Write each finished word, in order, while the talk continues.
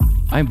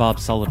I'm Bob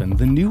Sullivan,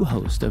 the new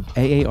host of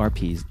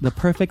AARP's The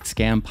Perfect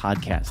Scam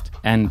podcast.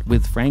 And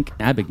with Frank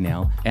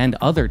Abagnale and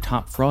other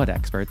top fraud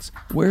experts,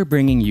 we're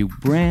bringing you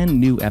brand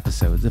new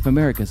episodes of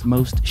America's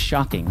most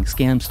shocking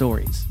scam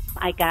stories.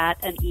 I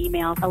got an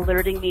email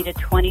alerting me to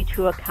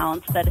 22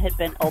 accounts that had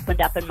been opened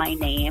up in my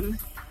name.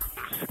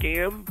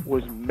 Scam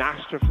was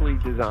masterfully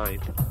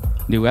designed.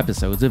 New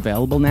episodes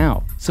available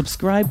now.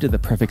 Subscribe to the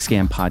Perfect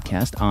Scam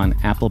podcast on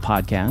Apple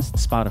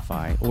Podcasts,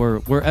 Spotify,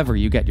 or wherever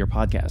you get your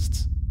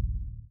podcasts.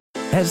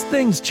 As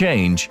things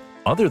change,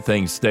 other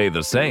things stay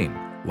the same,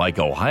 like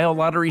Ohio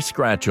Lottery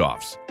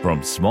scratch-offs.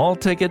 From small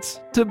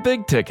tickets to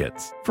big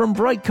tickets, from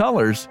bright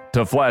colors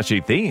to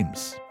flashy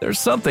themes. There's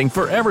something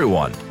for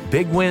everyone.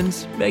 Big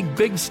wins make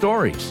big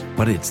stories,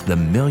 but it's the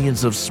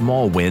millions of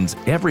small wins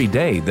every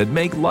day that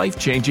make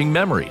life-changing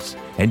memories.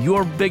 And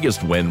your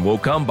biggest win will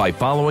come by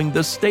following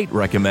the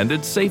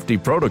state-recommended safety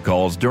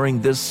protocols during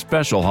this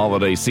special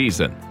holiday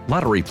season.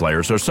 Lottery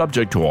players are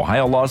subject to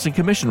Ohio laws and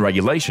commission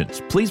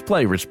regulations. Please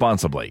play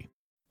responsibly.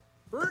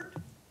 Bert,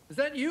 is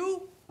that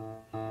you?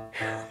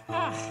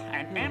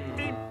 An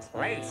empty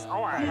place.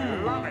 Oh, I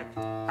love it.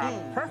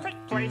 A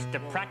perfect place to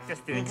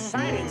practice the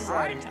exciting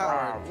art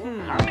of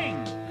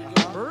humming.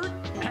 Bert?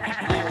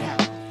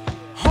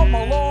 Hum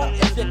along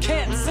if you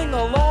can't sing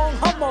along,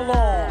 hum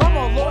along. Hum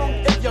along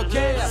if you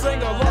can't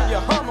sing along, you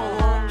hum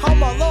along.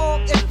 Hum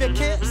along if you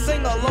can't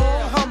sing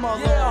along, hum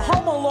along. Yeah,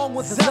 hum along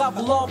with Zev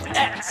Love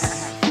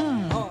X.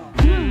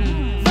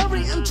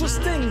 Very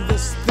interesting,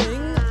 this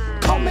thing.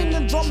 Coming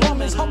and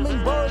drumming is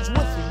hummingbirds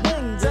with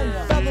wings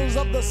and feathers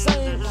of the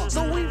same.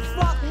 So we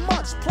flock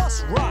much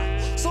plus rock,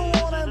 so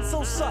on and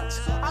so such.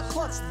 I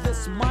clutch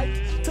this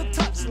mic to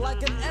touch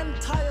like an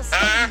entire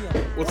stadium.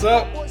 What's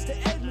up? What's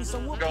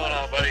going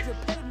on, buddy?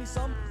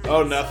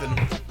 Oh, nothing.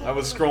 I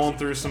was scrolling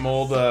through some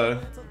old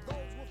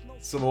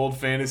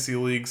fantasy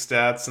league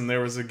stats, and there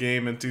was a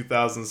game in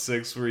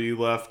 2006 where you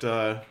left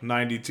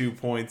 92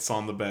 points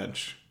on the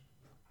bench.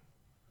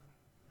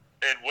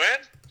 And when?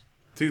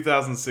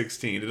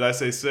 2016. Did I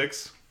say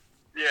 6?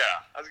 Yeah,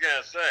 I was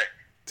gonna say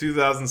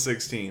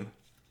 2016.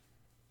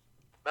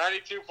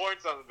 92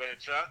 points on the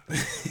bench, huh?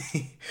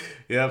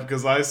 Yeah,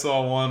 because I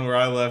saw one where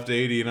I left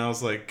 80, and I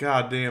was like,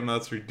 God damn,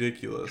 that's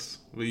ridiculous.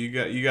 But you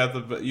got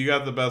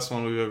the best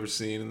one we've ever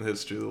seen in the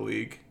history of the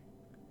league.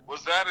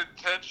 Was that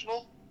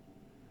intentional?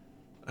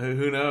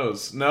 Who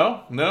knows?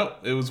 No,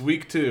 it was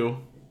week 2.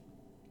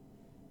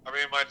 I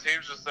mean, my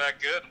team's just that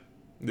good.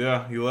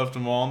 Yeah, you left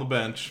them all on the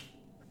bench.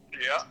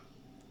 Yeah.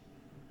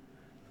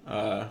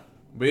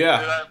 But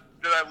yeah.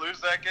 Did I lose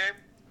that game?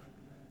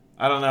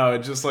 I don't know.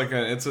 It's just like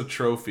it's a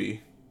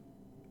trophy.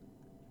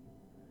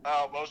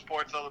 Most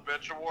points on the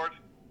bench award?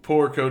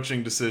 Poor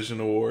coaching decision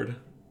award.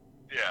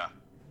 Yeah.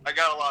 I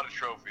got a lot of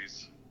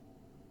trophies.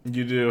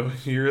 You do.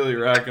 You're really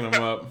racking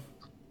them up.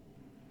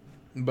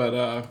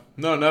 But,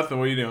 no, nothing.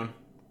 What are you doing?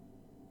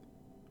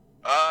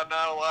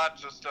 Not a lot.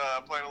 Just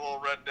playing a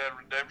little Red Dead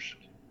Redemption.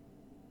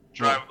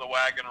 Driving the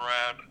wagon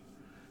around.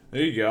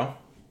 There you go.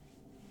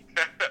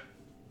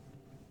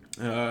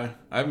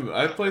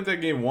 I've played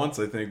that game once,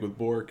 I think, with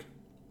Bork.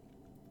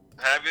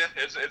 Have you?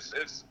 It's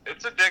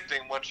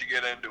addicting once you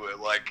get into it.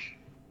 Like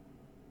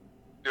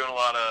doing a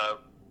lot of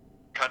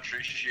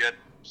country shit,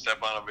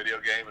 step on a video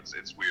game.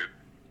 It's weird.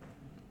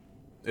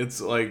 It's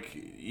like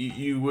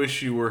you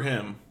wish you were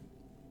him.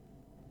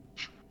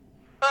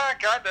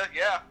 Kinda,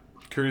 yeah.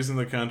 Cruising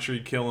the country,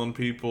 killing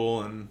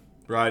people, and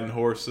riding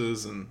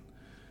horses and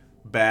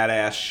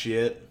badass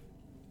shit.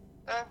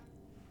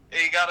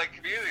 You got a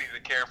community to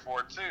care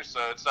for too,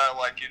 so it's not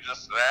like you're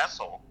just an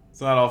asshole.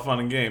 It's not all fun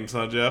and games,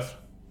 huh, Jeff?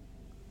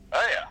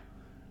 Oh yeah.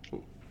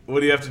 What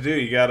do you have to do?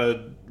 You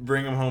gotta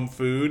bring them home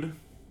food,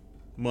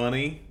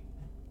 money.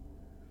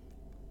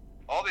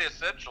 All the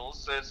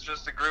essentials. It's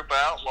just a group of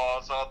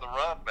outlaws on the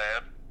run,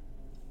 man.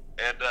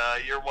 And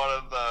you're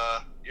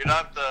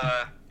not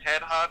the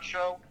head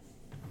honcho,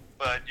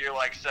 but you're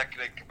like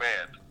second in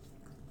command.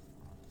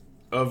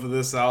 Of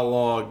this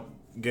outlaw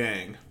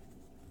gang.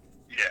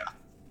 Yeah.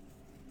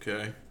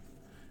 Okay.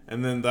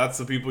 And then that's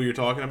the people you're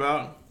talking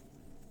about?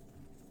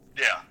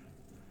 Yeah.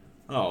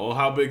 Oh, well,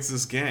 how big's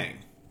this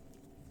gang?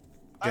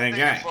 I think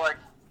it's like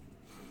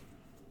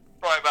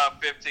probably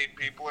about 15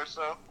 people or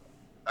so.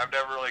 I've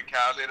never really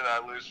counted, and I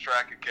lose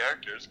track of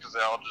characters because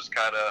they all just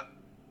kind of.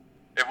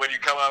 And when you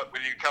come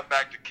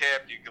back to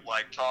camp, you can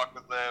like talk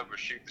with them or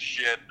shoot the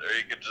shit, or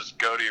you can just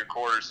go to your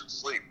quarters and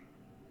sleep.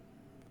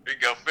 Or you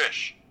can go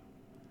fish.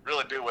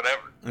 Really do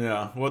whatever.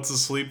 Yeah. What's the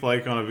sleep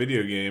like on a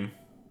video game?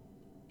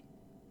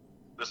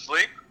 The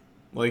sleep?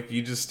 Like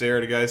you just stare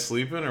at a guy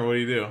sleeping, or what do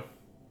you do?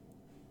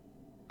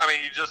 I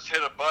mean, you just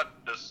hit a button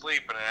to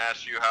sleep, and it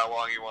asks you how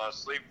long you want to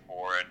sleep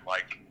for, and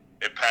like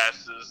it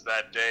passes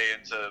that day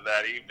into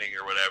that evening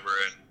or whatever,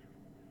 and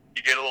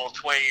you get a little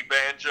twangy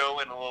banjo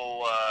and a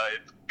little.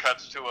 It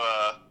cuts to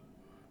a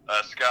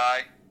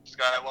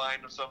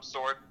skyline of some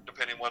sort,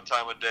 depending what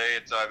time of day.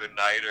 It's either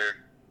night or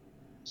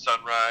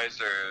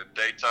sunrise or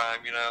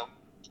daytime. You know.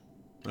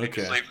 Okay. You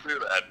can sleep through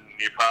that, and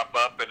you pop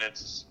up, and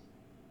it's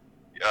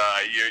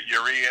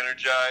you're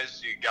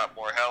re-energized. You got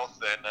more health,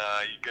 and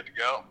you're good to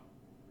go.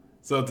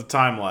 So it's a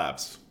time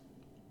lapse.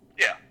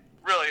 Yeah,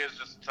 really is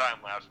just a time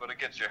lapse, but it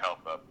gets your health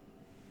up.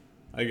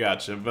 I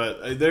gotcha,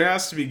 but there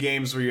has to be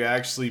games where you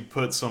actually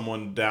put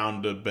someone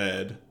down to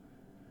bed,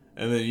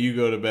 and then you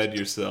go to bed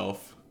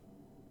yourself,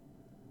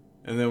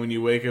 and then when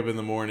you wake up in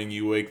the morning,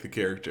 you wake the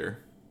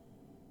character.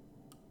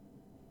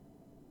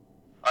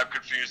 I'm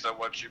confused on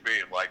what you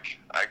mean. Like,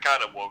 I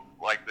kind of woke,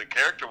 like, the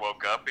character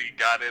woke up, he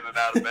got in and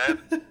out of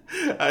bed.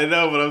 I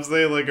know, but I'm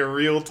saying like a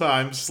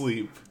real-time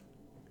sleep.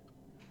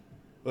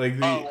 Like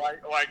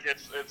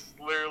it's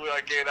literally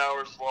like 8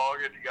 hours long,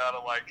 and you gotta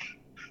like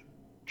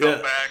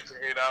come back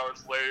 8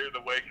 hours later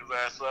to wake his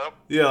ass up.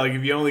 Yeah, like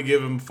if you only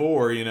give him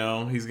 4, you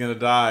know, he's gonna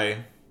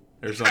die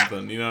or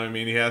something. You know what I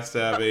mean? He has to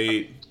have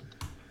 8.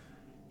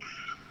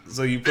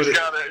 So you put he's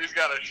got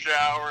to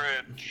shower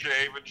and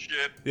shave and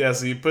shit. Yeah,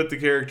 so you put the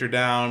character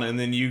down, and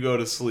then you go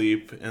to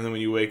sleep, and then when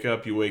you wake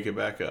up, you wake it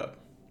back up.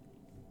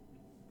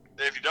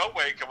 If you don't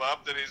wake him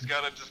up, then he's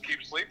got to just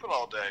keep sleeping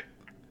all day.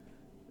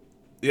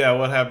 Yeah,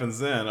 what happens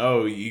then?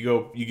 Oh,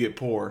 you get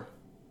poor.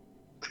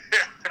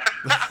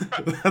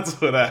 That's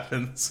what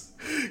happens.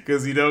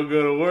 Because you don't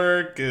go to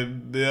work,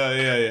 and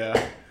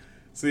yeah.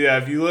 So yeah,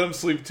 if you let him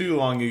sleep too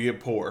long, you get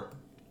poor.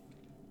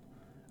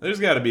 There's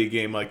got to be a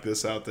game like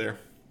this out there.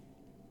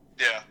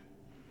 Yeah,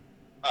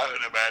 I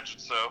would imagine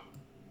so.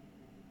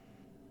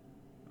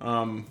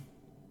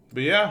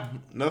 But yeah,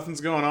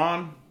 nothing's going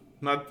on.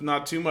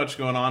 Not too much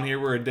going on here.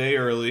 We're a day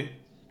early.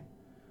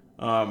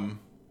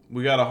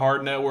 We got a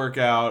hard net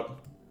workout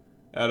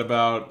at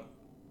about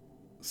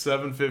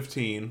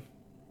 7:15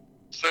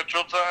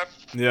 Central Time.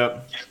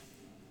 Yep.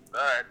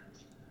 All right.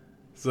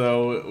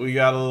 So we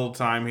got a little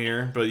time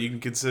here, but you can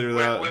consider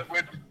that.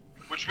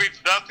 Which means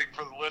nothing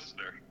for the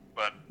listener,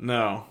 but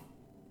no,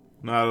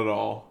 not at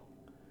all.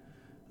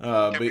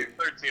 It could be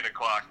 13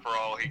 o'clock for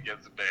all he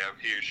gives a damn,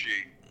 he or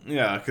she.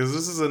 Yeah, because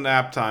this is a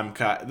nap time.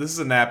 This is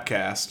a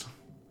napcast.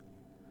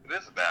 It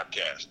is a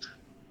napcast.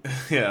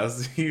 Yeah,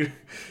 so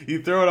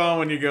you throw it on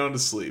when you're going to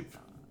sleep.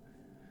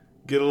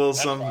 Get a little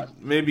something,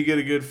 maybe get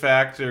a good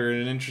fact or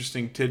an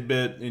interesting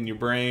tidbit in your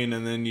brain,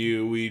 and then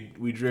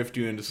we drift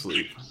you into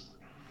sleep.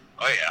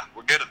 Oh yeah,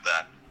 we're good at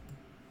that.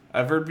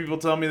 I've heard people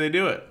tell me they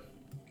do it.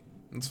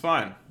 It's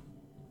fine.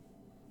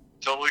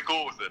 Totally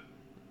cool with it.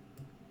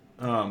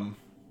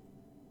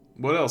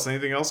 What else?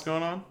 Anything else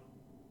going on?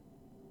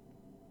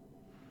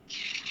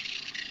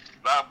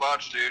 Not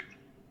much, dude.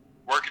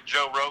 Working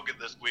Joe Rogan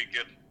this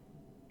weekend.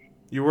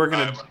 You're working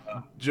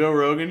a Joe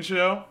Rogan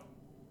show?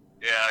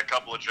 Yeah, a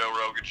couple of Joe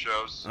Rogan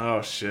shows.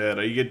 Oh shit!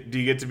 Do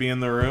you get to be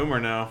in the room or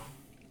no?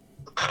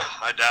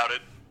 I doubt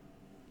it.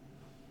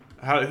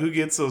 Who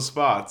gets those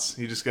spots?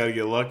 You just got to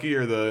get lucky,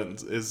 or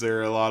is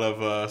there a lot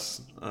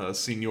of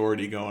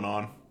seniority going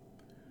on?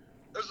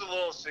 There's a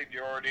little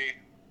seniority,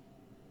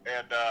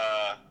 and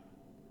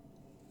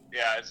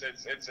yeah,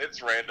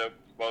 it's random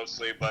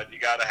mostly, but you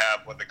got to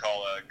have what they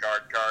call a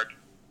guard card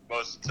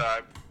most of the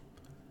time.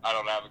 I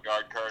don't have a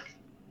guard card.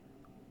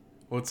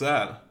 What's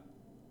that?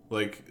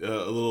 Like a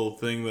little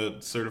thing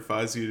that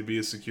certifies you to be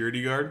a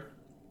security guard?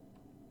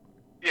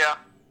 Yeah.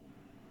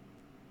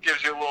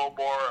 Gives you a little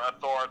more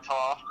authority.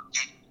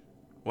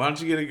 Why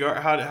don't you get a guard?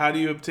 How do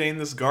you obtain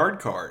this guard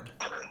card?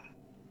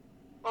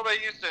 Well,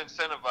 they used to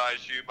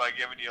incentivize you by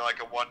giving you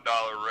like a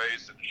 $1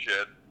 raise and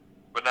shit.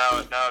 But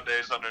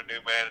nowadays, under new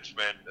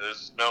management,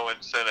 there's no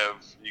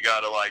incentive. You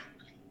gotta like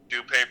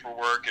do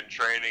paperwork and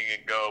training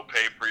and go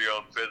pay for your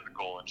own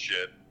physical and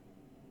shit.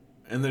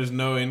 And there's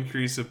no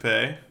increase of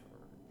pay?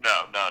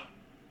 No, none.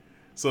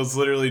 So it's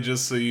literally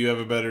just so you have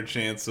a better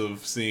chance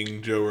of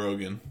seeing Joe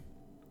Rogan.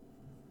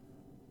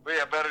 But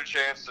yeah, better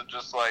chance to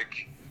just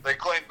like, they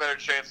claim better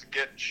chance of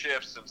getting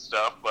shifts and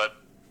stuff, but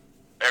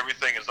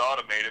everything is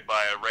automated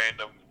by a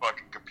random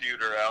fucking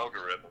computer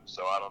algorithm,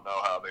 so I don't know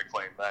how they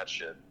claim that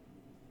shit.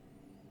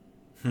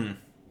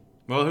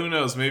 Well, who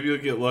knows? Maybe you'll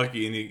get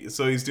lucky.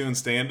 So he's doing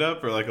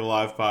stand-up or like a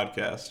live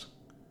podcast?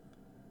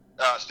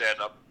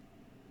 Stand-up.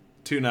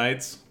 2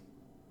 nights?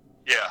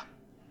 Yeah.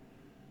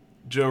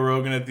 Joe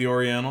Rogan at the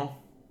Oriental?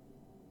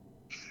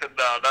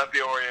 No, not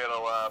the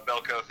Oriental,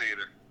 Belco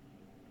Theater.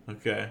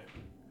 Okay.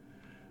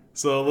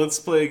 So let's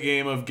play a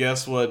game of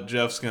guess what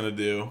Jeff's gonna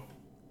do.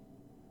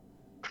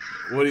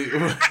 What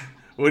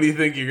do you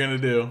think you're gonna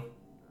do?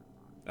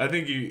 I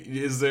think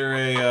is there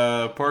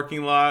a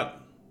parking lot?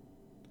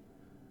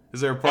 Is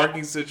there a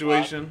parking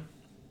situation?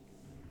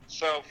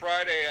 So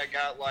Friday I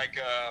got like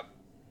a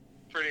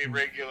pretty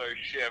regular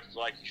shift,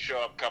 like you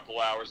show up a couple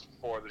hours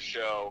before the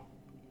show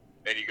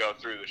and you go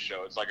through the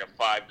show. It's like a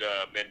 5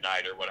 to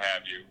midnight or what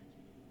have you.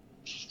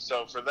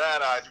 So for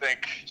that I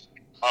think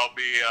I'll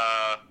be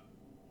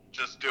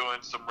just doing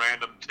some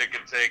random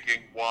ticket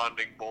taking,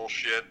 wanding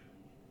bullshit.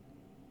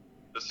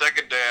 The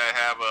second day I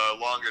have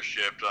a longer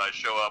shift. I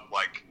show up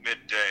like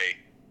midday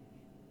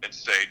and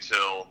stay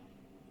till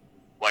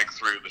like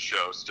through the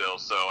show still.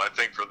 So I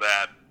think for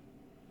that,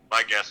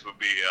 my guess would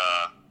be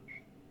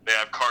they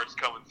have cards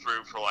coming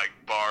through for like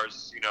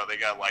bars. You know, they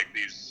got like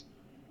these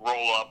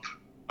roll-up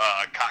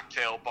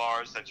cocktail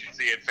bars that you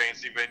see at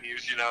fancy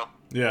venues, you know?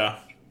 Yeah.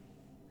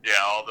 yeah,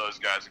 all those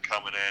guys are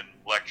coming in.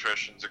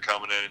 Electricians are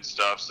coming in and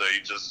stuff. So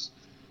you just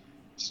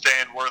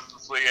stand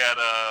worthlessly at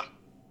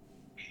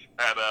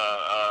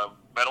a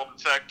metal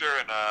detector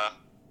and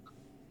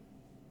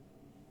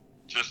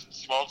just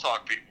small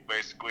talk people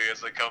basically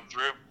as they come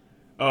through.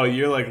 Oh,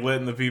 you're like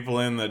letting the people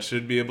in that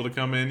should be able to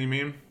come in, you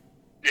mean?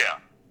 Yeah.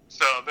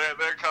 So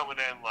they're coming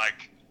in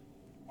like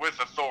with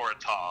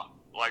authority.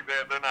 Like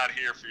they're not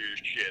here for your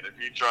shit. If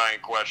you try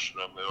and question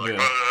them, they're like,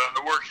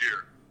 I work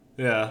here.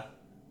 Yeah.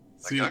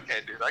 Like,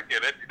 okay, dude, I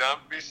get it. You don't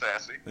have to be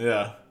sassy.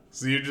 Yeah.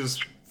 So you're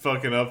just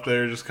fucking up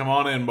there. Just come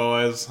on in,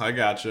 boys. I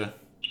gotcha.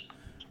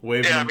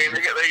 Waving. Yeah, I mean,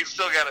 they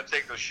still got to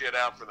take the shit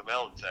out for the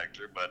metal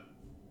detector, but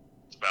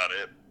that's about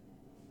it.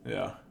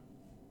 Yeah.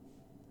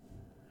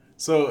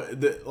 So,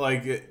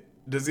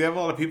 does he have a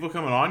lot of people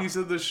coming on? You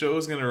said this show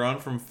is going to run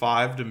from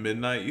 5 to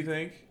midnight, you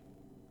think?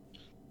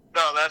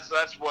 No,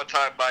 that's what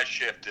time my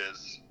shift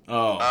is.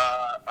 Oh.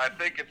 I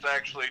think it's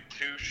actually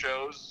 2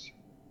 shows.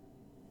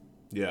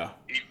 Yeah.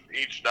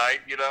 Each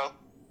night, you know?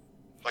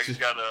 Like he's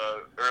got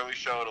an early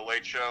show and a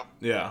late show.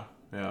 Yeah,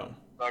 yeah.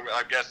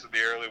 I'm guessing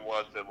the early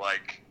one's at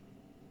like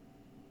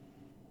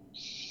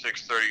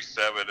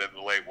 6:37 and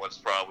the late one's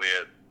probably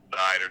at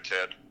 9 or 10.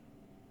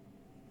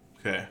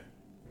 Okay.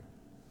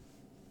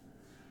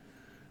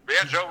 But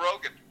yeah, Joe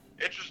Rogan.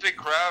 Interesting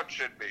crowd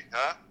should be,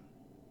 huh?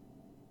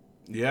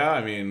 Yeah,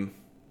 I mean,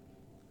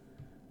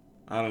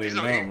 I don't even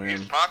know, man.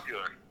 He's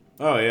popular.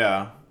 Oh,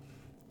 yeah.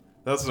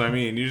 That's what I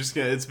mean. You just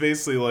get, it's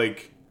basically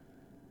like,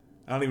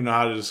 I don't even know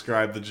how to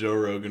describe the Joe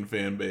Rogan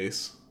fan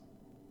base.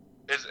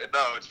 It's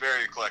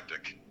very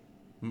eclectic.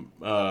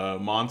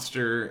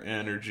 Monster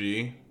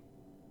Energy.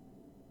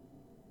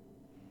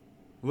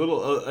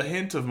 A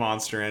hint of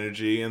Monster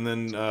Energy, and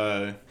then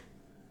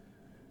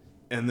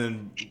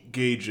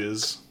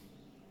Gauges.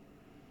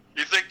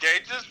 You think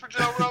Gauges for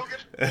Joe Rogan?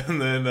 And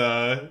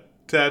then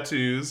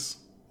tattoos,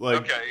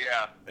 like okay,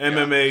 yeah,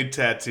 MMA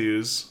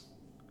tattoos.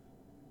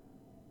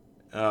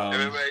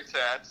 MMA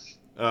tats.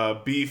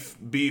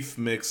 Beef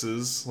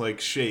mixes,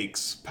 like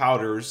shakes,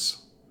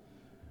 powders,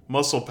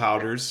 muscle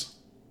powders.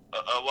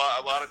 A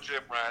lot of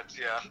gym rats,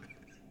 yeah.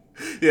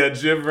 Yeah,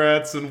 gym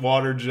rats and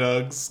water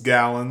jugs,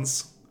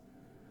 gallons.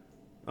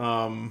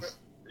 You'll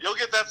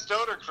get that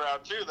stoner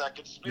crowd too, that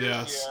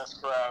conspiracy ass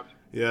crowd.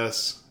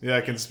 Yes.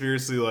 Yeah,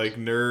 conspiracy like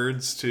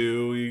nerds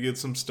too. You get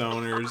some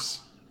stoners.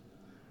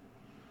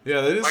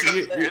 Yeah, that is.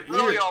 It's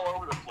really all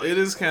over the place. It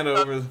is kind of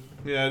over.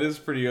 Yeah, it is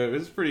pretty.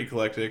 It's pretty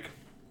eclectic.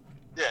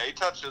 Yeah, he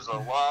touches a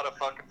lot of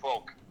fucking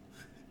folk.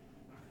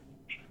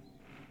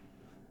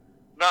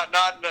 Not in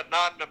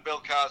a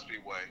Bill Cosby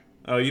way.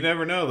 Oh, you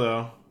never know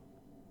though.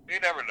 You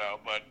never know,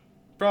 but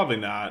probably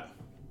not.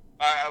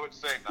 I would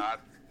say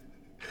not.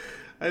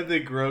 I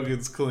think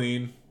Rogan's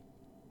clean.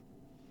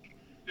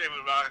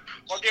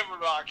 I'll give him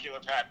an ocular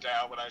pat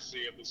down when I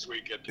see him this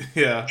weekend.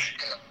 Yeah.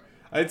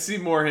 I'd see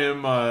more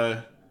him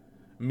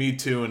Me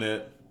Too'ing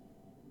it.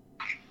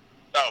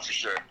 Oh, for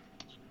sure.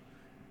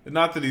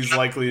 Not that he's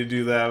likely to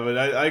do that, but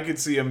I could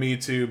see a Me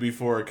Too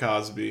before a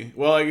Cosby.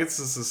 Well, I guess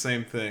it's the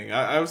same thing.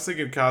 I was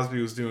thinking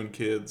Cosby was doing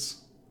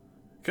kids.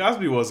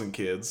 Cosby wasn't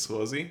kids,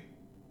 was he?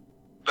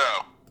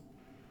 No.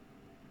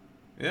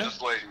 Yeah.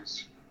 Just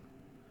ladies.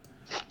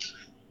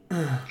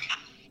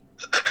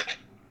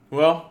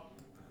 Well,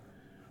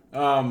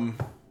 I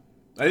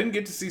didn't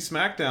get to see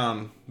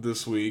SmackDown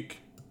this week.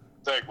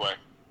 Segue.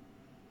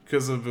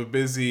 Because of a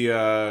busy,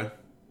 I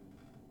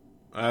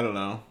don't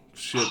know,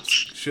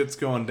 shit's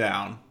going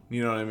down.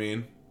 You know what I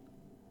mean?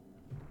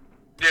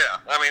 Yeah,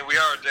 I mean, we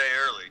are a day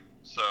early,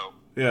 so.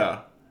 Yeah.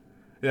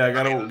 Yeah, I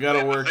gotta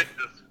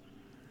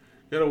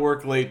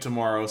work late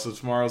tomorrow, so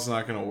tomorrow's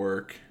not gonna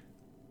work.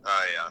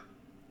 Oh, yeah.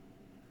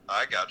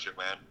 I got you,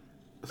 man.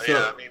 So,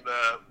 yeah, I mean,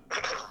 the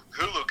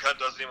Hulu cut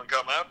doesn't even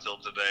come out till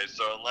today,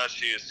 so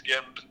unless you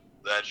skimmed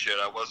that shit,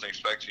 I wasn't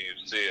expecting you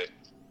to see it.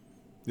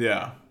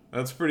 Yeah,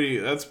 that's pretty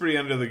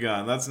under the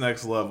gun. That's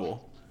next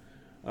level.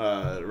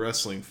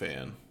 Wrestling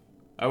fan.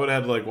 I would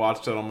have had to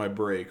watch that on my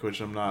break,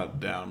 which I'm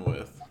not down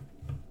with.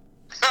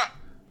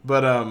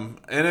 But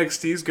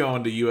NXT's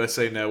going to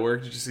USA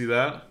Network. Did you see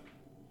that?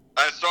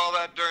 I saw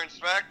that during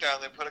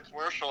SmackDown. They put a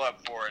commercial up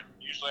for it.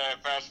 Usually I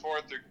fast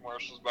forward through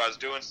commercials, but I was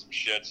doing some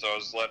shit, so I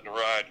was letting it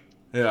ride.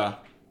 Yeah.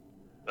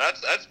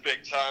 That's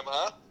big time,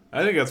 huh?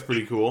 I think that's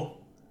pretty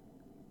cool.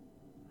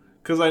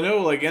 Because I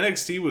know,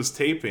 NXT was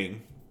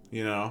taping,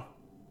 you know.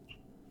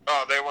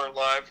 Oh, they weren't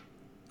live?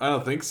 I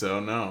don't think so,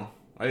 no.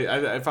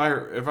 If I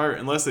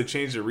unless they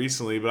changed it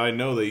recently, but I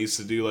know they used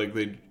to do,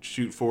 they'd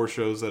shoot 4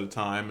 shows at a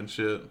time and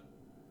shit.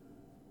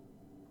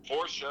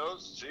 4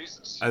 shows?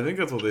 Jesus. I think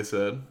that's what they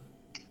said.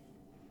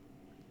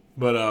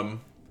 But,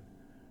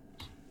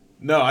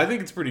 no, I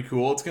think it's pretty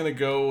cool. It's gonna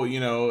go,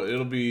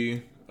 it'll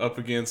be up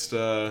against,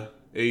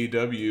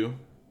 AEW.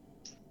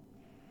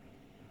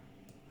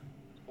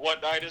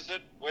 What night is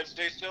it?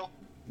 Wednesday still?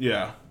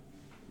 Yeah.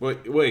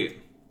 Wait.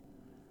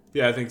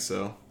 Yeah, I think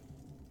so.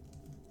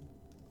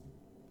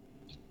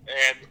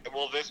 And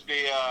will this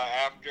be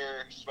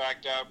after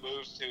SmackDown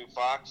moves to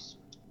Fox?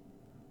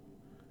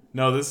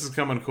 No, this is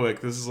coming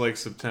quick. This is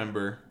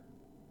September.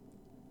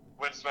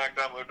 when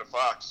SmackDown moved to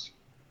Fox?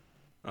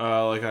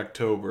 Like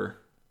October.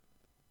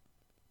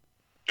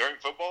 During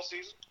football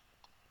season?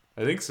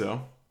 I think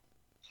so.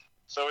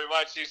 So we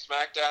might see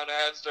SmackDown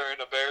ads during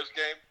a Bears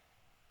game?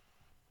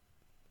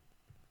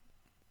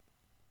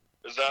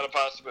 Is that a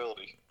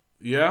possibility?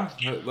 Yeah,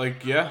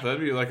 that'd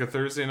be like a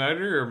Thursday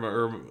nighter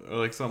or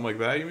like something like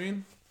that, you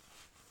mean?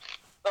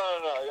 No.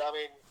 I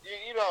mean,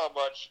 you know how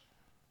much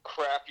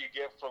crap you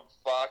get from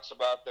Fox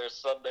about their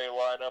Sunday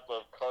lineup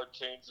of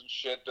cartoons and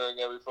shit during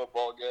every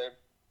football game?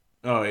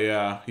 Oh,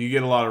 yeah. You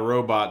get a lot of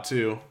robot,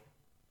 too.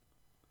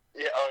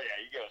 Yeah,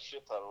 you get a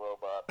shit ton of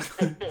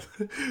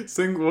robot.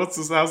 Sing,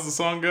 how's the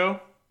song go?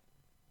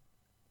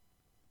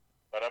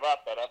 Ba-da-ba,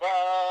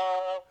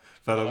 ba-da-ba.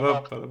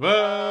 Ba-da-ba,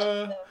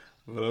 ba-da-ba.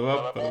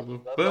 Ba-da-ba,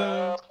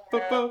 ba-da-ba.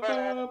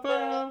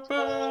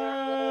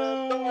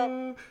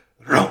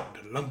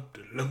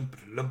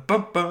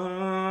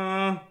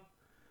 Ba-da-ba.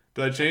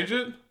 Did I change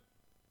it?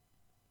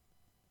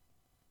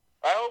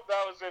 I hope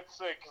that was in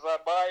sync, because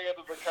at my end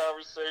of the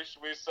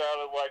conversation, we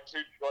sounded like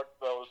two drunk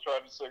fellas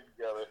trying to sing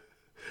together.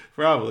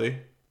 Probably.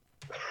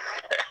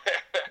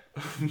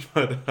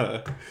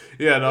 But,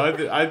 yeah, no,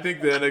 I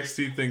think the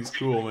NXT thing's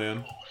cool,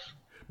 man.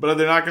 But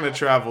they're not going to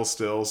travel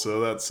still, so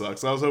that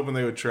sucks. I was hoping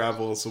they would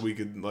travel so we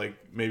could, like,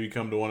 maybe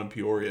come to one in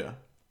Peoria.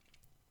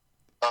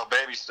 Oh,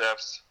 baby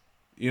steps.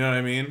 You know what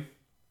I mean?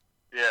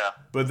 Yeah.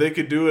 But they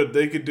could do it.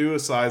 They could do a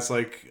size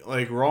like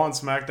Raw and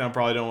SmackDown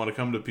probably don't want to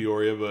come to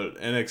Peoria, but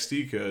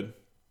NXT could.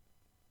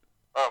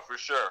 Oh, for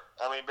sure.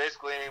 I mean,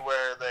 basically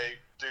anywhere they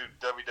do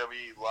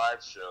WWE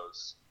live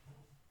shows.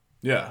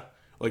 Yeah,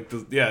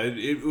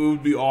 it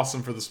would be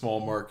awesome for the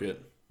small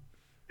market.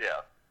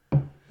 Yeah.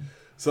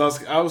 So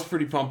I was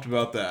pretty pumped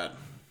about that.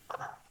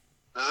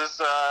 Does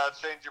this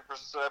change your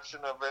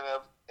perception of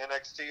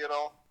NXT at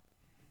all?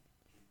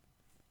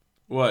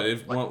 What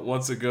if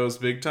once it goes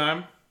big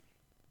time?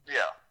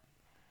 Yeah.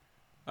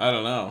 I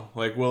don't know.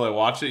 Like, will I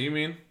watch it? You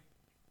mean?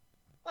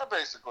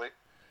 Basically.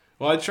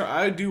 Well,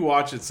 I do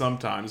watch it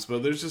sometimes,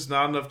 but there's just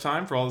not enough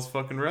time for all this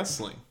fucking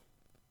wrestling.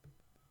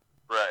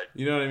 Right.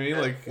 You know what I mean?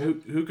 Like,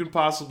 who could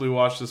possibly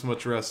watch this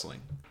much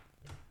wrestling?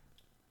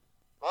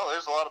 Well,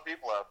 there's a lot of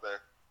people out there.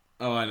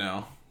 Oh, I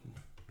know.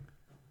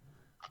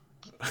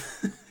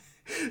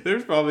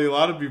 There's probably a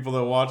lot of people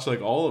that watch,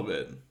 like, all of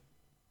it.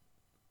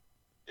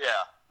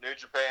 Yeah. New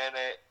Japan,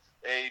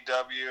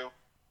 AEW.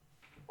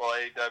 Well,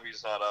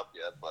 AEW's not up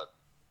yet, but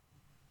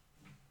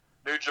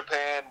New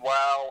Japan,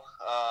 WoW,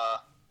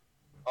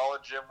 all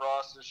of Jim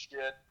Ross's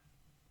shit,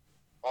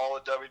 all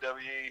of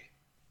WWE.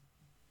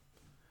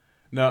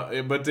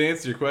 No, but to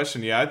answer your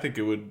question, yeah, I think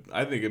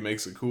it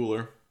makes it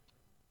cooler.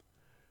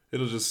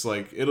 It'll just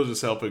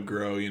help it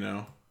grow, you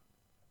know.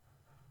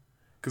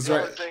 Cause the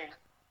only thing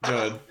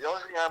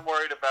I'm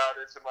worried about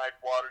is it might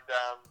water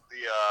down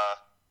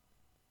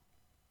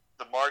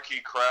the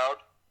marquee crowd.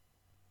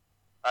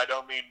 I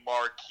don't mean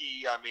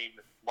marquee, I mean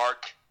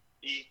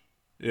Mark-E.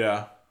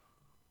 Yeah.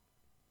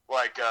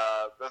 Like,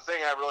 the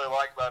thing I really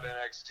like about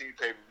NXT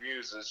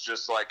pay-per-views is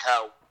just, like,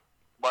 how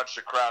much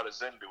the crowd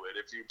is into it.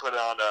 If you put it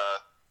on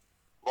a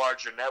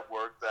larger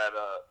network that,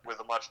 with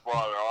a much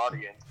broader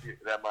audience,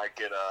 that might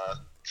get,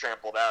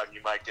 trampled out, and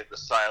you might get the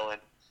silent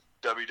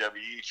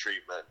WWE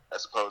treatment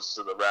as opposed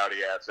to the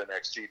rowdy-ass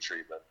NXT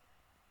treatment.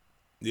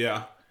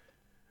 Yeah.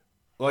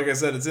 Like I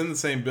said, it's in the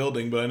same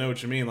building, but I know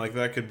what you mean. Like,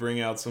 that could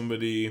bring out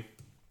somebody...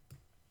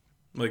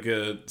 Like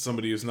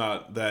somebody who's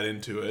not that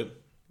into it,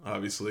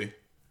 obviously.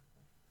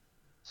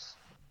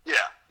 Yeah.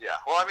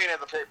 Well, I mean, at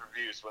the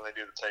pay-per-views when they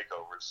do the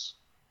takeovers.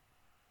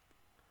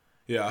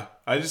 Yeah,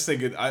 I just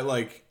think I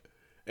like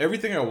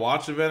everything I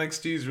watch of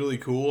NXT is really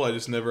cool. I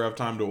just never have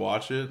time to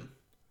watch it.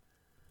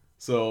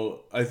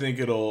 So I think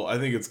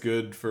it's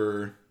good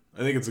for. I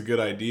think it's a good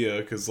idea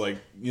because, like,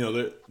 you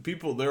know,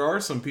 there are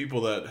some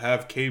people that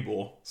have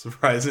cable,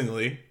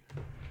 surprisingly,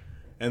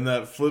 and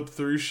that flip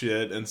through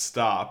shit and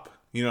stop.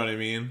 You know what I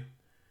mean?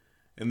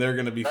 And they're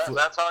going to be...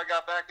 That's how I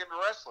got back into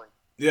wrestling.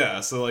 Yeah,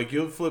 so, like,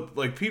 you'll flip...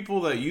 Like,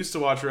 people that used to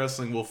watch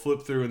wrestling will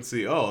flip through and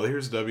see, oh,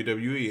 here's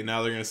WWE, and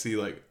now they're going to see,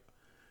 like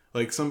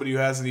somebody who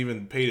hasn't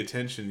even paid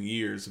attention in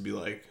years would be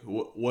like,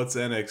 what's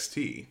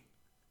NXT?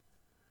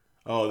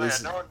 Oh,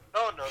 this... no one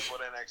knows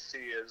what NXT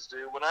is,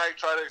 dude. When I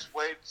try to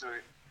explain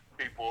to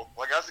people...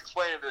 Like, I was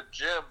explaining to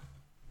Jim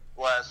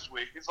last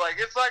week. He's like,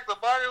 it's like the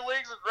minor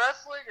leagues in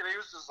wrestling, and he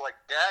was just, like,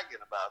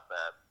 gagging about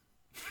that.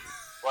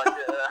 Like,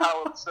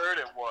 how absurd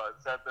it was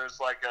that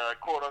there's, like, a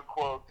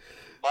quote-unquote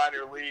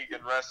minor league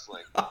in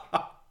wrestling.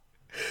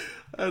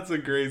 That's a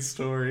great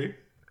story.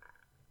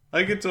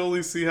 I could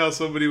totally see how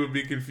somebody would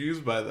be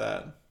confused by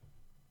that.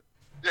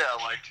 Yeah,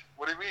 like,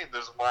 what do you mean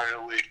there's a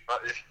minor league?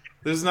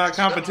 There's not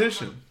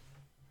competition.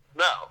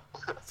 No.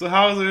 So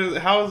how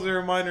is there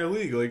a minor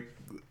league? Like,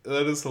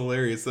 that is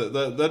hilarious.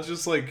 That's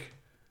just, like...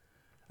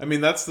 I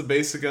mean, that's the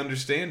basic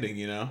understanding,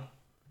 you know?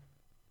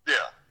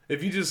 Yeah.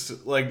 If you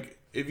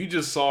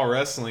just saw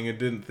wrestling and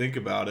didn't think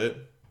about it,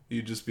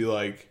 you'd just be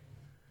like,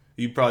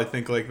 you'd probably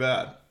think like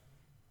that.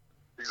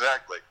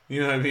 Exactly.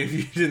 You know what I mean? If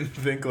you didn't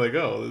think like,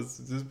 oh,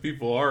 this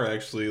people are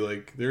actually,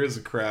 like, there is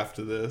a craft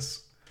to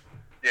this.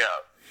 Yeah.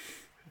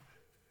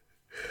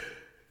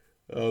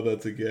 Oh,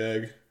 that's a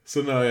gag.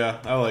 So no, yeah,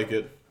 I like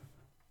it.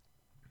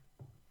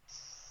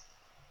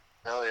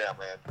 Hell yeah,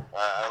 man.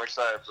 I'm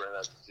excited for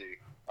NXT.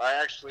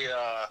 I actually,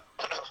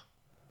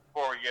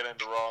 before we get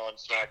into Raw and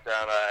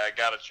SmackDown, I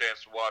got a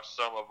chance to watch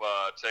some of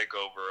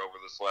TakeOver over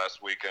this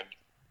last weekend.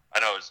 I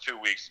know it was 2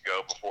 weeks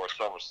ago before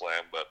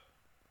SummerSlam, but...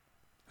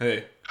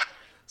 Hey,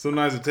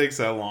 sometimes it takes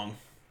that long.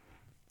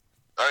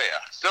 Oh yeah,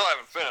 still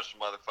haven't finished,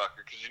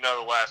 motherfucker, because you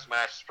know the last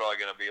match is probably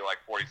going to be like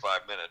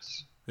 45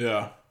 minutes.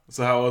 Yeah.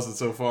 So how was it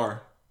so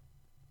far?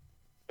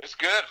 It's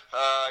good.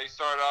 You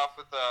started off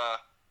with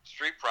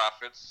Street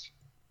Profits.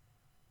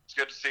 It's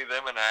good to see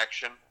them in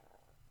action.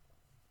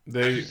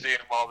 You see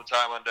them all the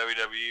time on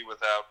WWE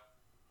without,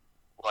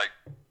 like,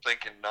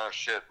 thinking, "No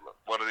shit,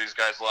 what are these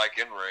guys like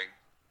in ring?"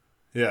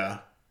 Yeah.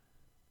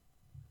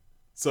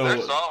 So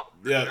they're solid.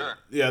 Yeah, sure.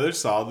 Yeah, they're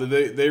solid.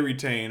 They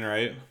retain,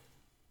 right?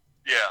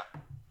 Yeah.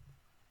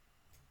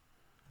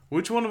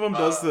 Which one of them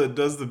does the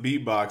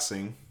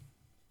beatboxing?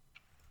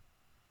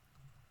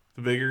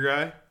 The bigger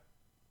guy?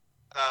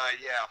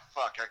 Yeah.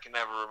 Fuck, I can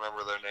never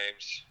remember their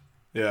names.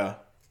 Yeah.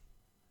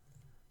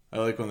 I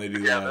like when they do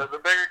that. Yeah, the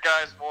bigger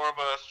guy is more of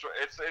a...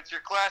 It's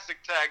your classic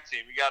tag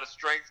team. You got a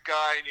strength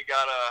guy and you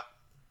got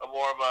a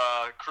more of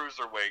a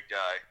cruiserweight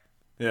guy.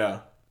 Yeah.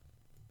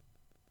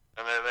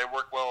 And they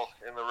work well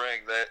in the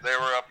ring. They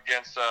were up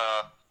against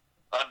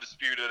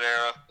Undisputed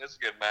Era. It's a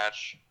good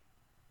match.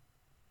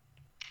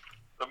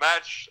 The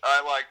match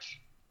I liked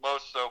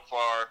most so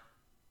far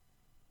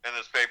in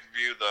this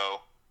pay-per-view,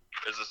 though,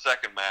 is the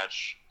second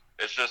match.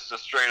 It's just a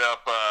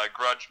straight-up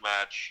grudge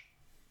match.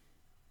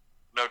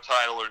 No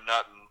title or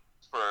nothing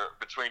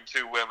between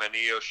two women,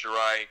 Io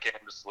Shirai and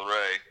Candice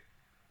LeRae.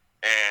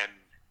 And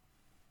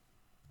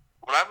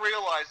what I'm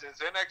realizing is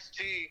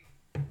NXT,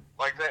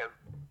 like they're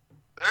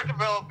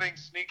developing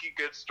sneaky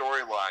good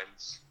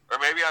storylines. Or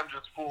maybe I'm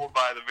just fooled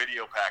by the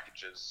video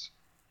packages.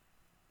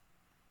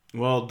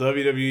 Well,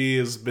 WWE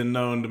has been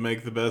known to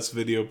make the best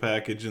video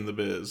package in the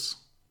biz.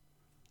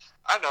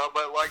 I know,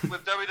 but like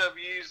with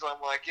WWE's,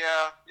 I'm like,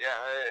 yeah,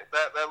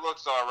 that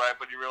looks all right,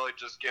 but you're really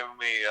just giving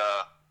me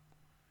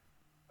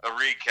a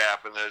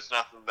recap, and there's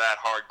nothing that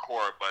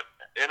hardcore. But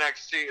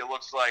NXT, it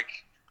looks like,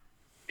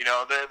 you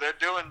know, they're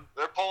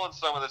pulling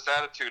some of this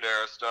Attitude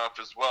Era stuff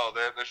as well.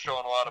 They're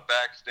showing a lot of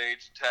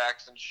backstage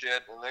attacks and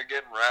shit, and they're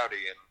getting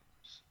rowdy. And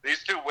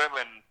these two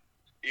women,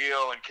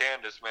 Io and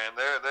Candice, man,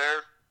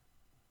 they're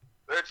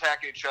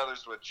attacking each other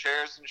with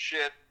chairs and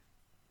shit.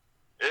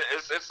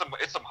 It's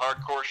some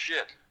hardcore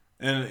shit.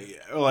 And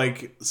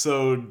like,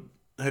 so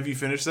have you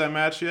finished that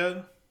match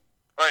yet?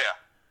 Oh yeah.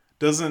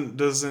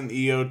 Doesn't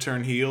Io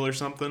turn heel or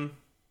something?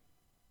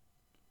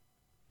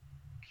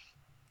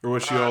 Or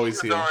was she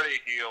always heel?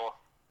 Already heel.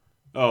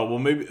 Oh well,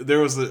 maybe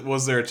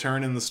was there a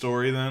turn in the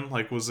story then?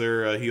 Like, was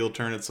there a heel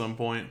turn at some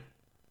point?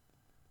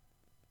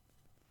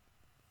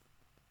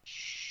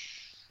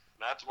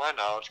 Not to my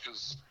knowledge,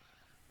 because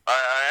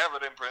I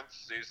have it in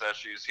parentheses that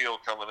she's heel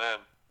coming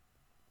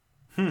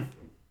in.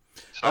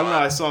 So I don't know.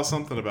 I saw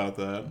something about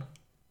that.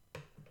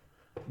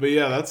 But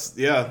yeah,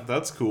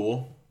 that's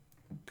cool.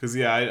 Cause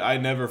I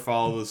never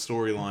follow the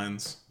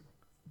storylines.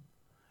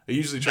 I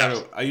usually try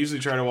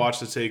to watch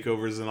the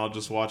takeovers, and I'll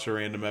just watch a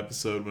random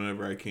episode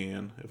whenever I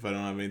can if I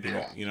don't have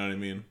anything. You know what I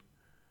mean?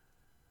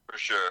 For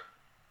sure.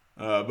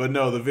 But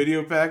no, the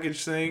video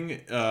package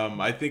thing.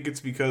 I think it's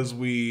because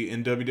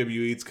in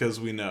WWE, it's because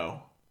we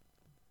know.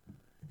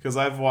 Because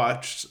I've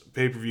watched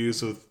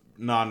pay-per-views with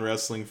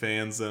non-wrestling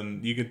fans,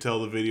 and you can tell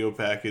the video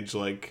package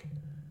like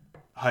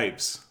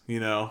hypes. You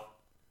know.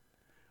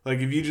 Like,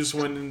 if you just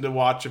went in to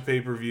watch a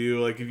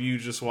pay-per-view, like, if you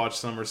just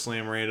watched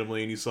SummerSlam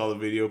randomly and you saw the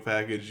video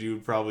package, you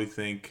would probably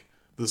think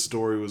the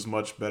story was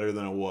much better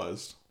than it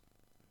was.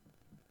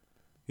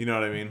 You know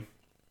what I mean?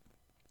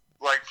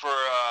 Like, for,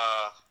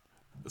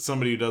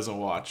 somebody who doesn't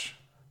watch.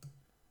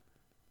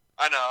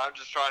 I know, I'm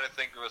just trying to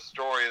think of a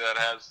story that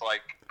has,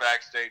 like,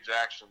 backstage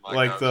action.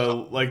 Like the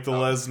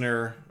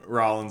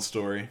Lesnar-Rollins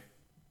story.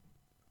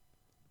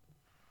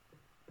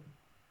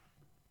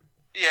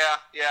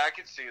 Yeah, I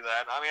can see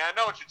that. I mean, I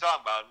know what you're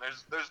talking about, and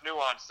there's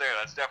nuance there.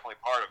 That's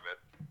definitely part of it.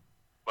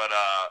 But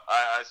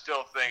I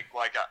still think,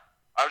 like,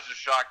 I was just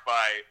shocked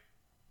by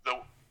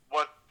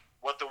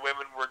what the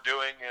women were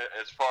doing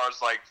as far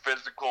as, like,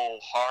 physical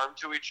harm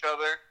to each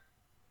other,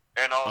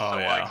 and also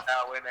like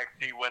how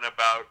NXT went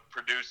about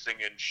producing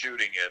and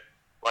shooting it.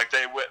 Like,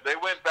 they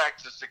went back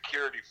to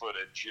security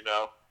footage, you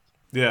know.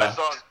 Yeah, I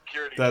saw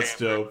security. That's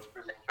dope.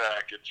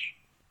 Package.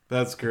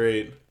 That's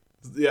great.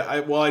 Yeah,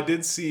 I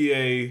did see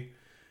a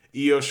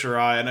Io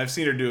Shirai, and I've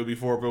seen her do it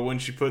before, but when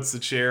she puts the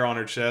chair on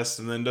her chest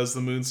and then does the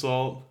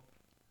moonsault.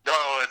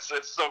 Oh,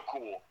 it's so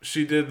cool.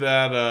 She did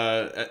that,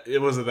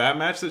 was it that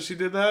match that she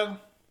did that?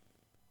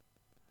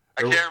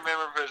 I can't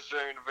remember if it was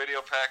during the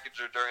video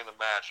package or during the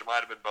match. It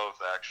might have been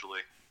both, actually.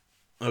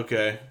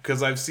 Okay,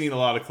 because I've seen a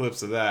lot of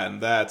clips of that, and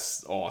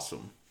that's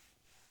awesome.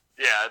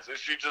 Yeah,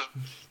 she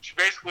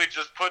basically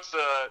just puts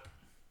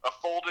a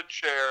folded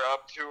chair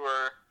up to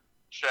her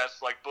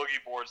chest, like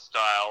boogie board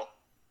style,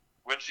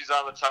 when she's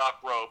on the top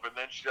rope, and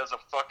then she does a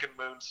fucking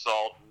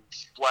moonsault and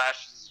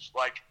splashes,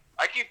 like,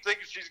 I keep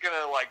thinking she's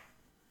gonna like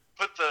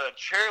put the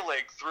chair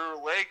leg through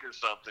her leg or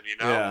something, you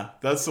know? Yeah,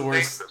 that's the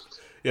worst.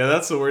 Yeah,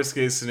 that's the worst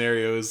case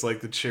scenario. Is like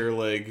the chair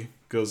leg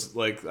goes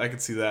like I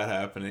could see that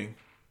happening.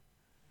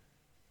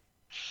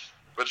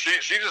 But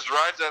she just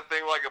rides that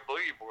thing like a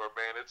boogie board,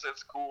 man.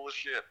 It's cool as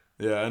shit.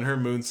 Yeah, and her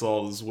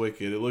moonsault is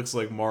wicked. It looks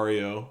like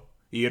Mario.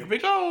 Here we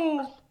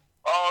go.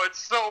 Oh, it's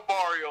so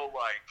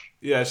Mario-like.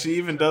 Yeah, she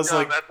even does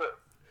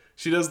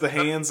she does the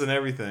hands and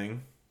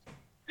everything.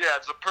 Yeah,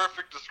 it's a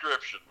perfect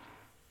description.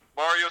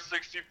 Mario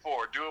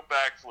 64, do a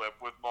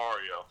backflip with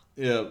Mario.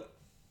 Yeah,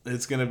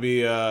 it's gonna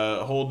be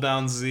hold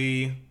down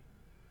Z,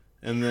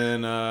 and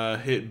then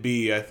hit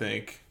B, I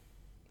think,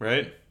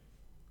 right?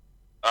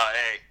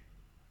 A.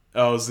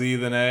 Oh, Z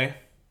then A.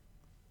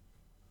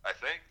 I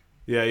think.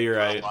 Yeah, you're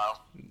right. Wow.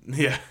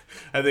 Yeah,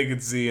 I think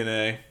it's Z and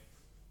A.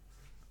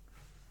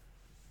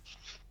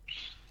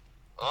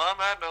 Well, on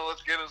that note,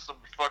 let's get into some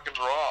fucking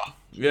Raw.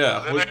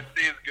 Yeah. NXT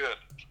is good.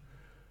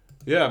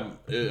 Yeah.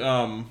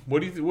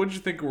 What did you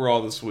think of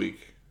Raw this week?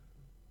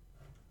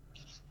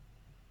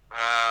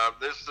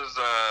 This is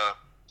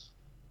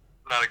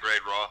not a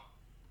great Raw.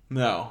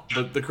 No,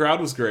 but the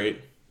crowd was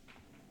great.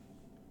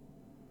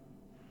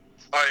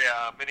 Oh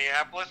yeah,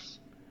 Minneapolis.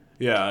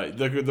 Yeah,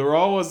 the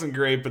Raw wasn't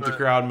great, but the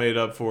crowd made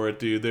up for it,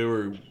 dude.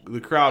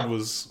 The crowd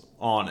was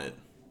on it.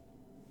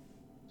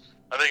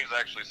 I think it's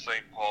actually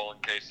St. Paul, in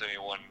case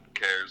anyone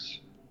cares.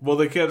 Well,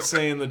 they kept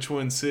saying the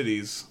Twin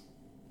Cities.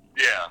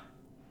 Yeah.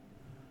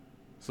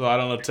 So I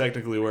don't know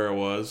technically where it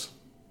was.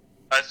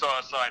 I saw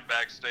a sign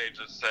backstage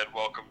that said,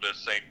 "Welcome to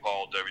St.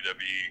 Paul,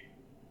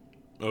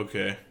 WWE."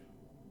 Okay.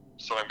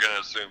 So I'm going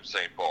to assume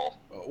St. Paul.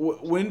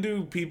 When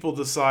do people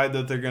decide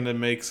that they're going to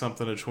make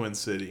something a Twin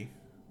City?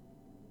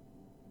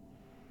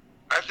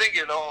 I think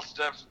it all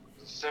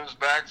stems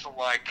back from,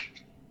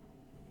 like,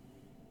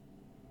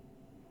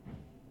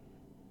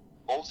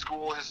 old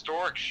school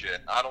historic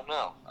shit. I don't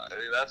know.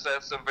 That's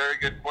a very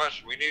good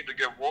question. We need to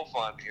get Wolf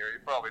on here. He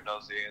probably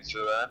knows the answer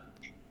to that.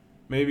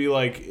 Maybe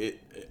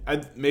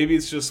maybe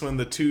it's just when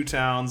the two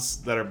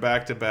towns that are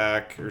back to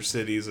back, or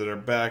cities that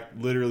are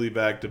literally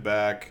back to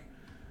back,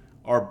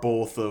 are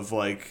both of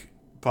like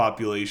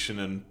population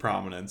and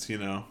prominence, you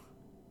know.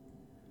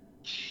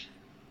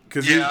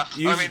 Yeah,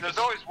 I mean, there's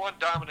always one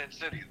dominant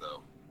city,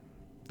 though.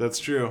 That's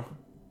true.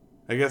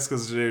 I guess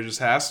because there just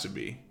has to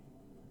be.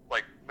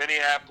 Like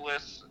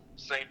Minneapolis,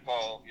 St.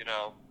 Paul, you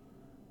know.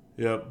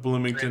 Yep,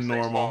 Bloomington,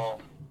 normal.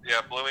 Paul.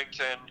 Yeah,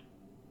 Bloomington.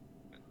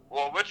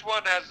 Well, which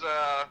one has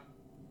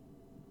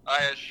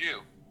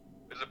ISU?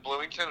 Is it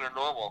Bloomington or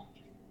normal?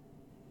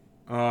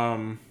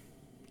 I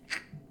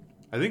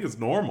think it's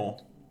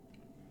normal.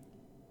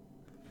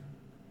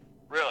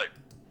 Really?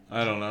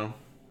 I don't know.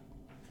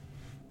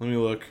 Let me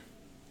look.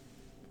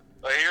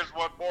 Here's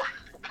one more.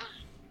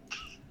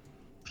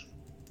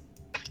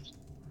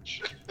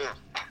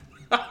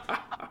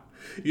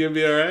 You gonna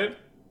be all right?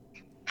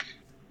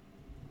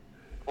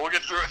 We'll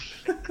get through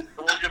it.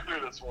 We'll get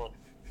through this one.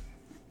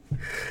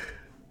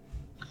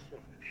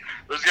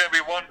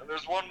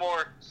 There's one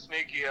more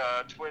sneaky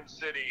Twin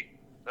City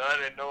that I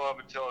didn't know of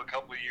until a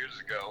couple of years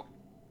ago.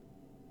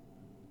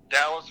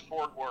 Dallas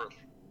Fort Worth.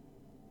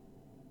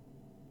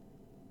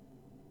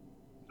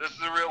 This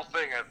is a real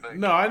thing, I think.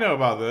 No, I know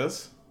about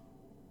this.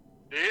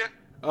 Do you?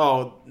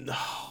 Oh, no.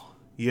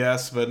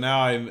 Yes, but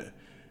now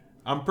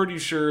I'm pretty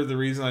sure the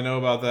reason I know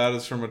about that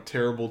is from a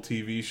terrible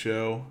TV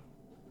show.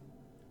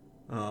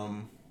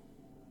 No,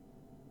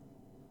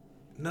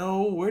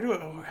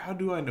 how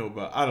do I know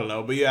about? I don't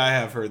know, but yeah, I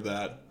have heard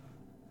that.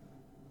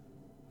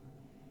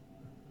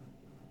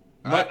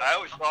 I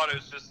always thought it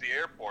was just the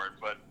airport,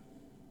 but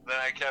then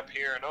I kept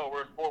hearing,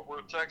 we're in Fort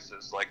Worth,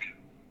 Texas, like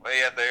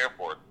way at the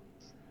airport.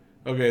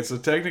 Okay, so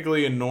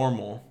technically in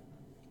normal.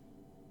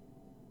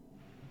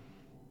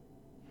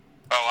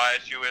 Oh,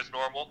 ISU is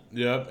normal?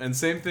 Yep, and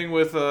same thing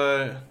with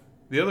the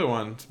other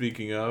one,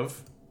 speaking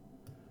of.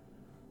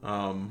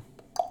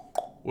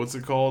 What's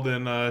it called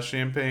in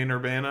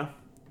Champaign-Urbana?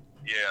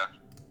 Yeah,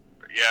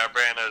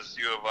 Urbana's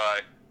U of I.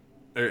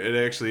 It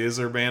actually is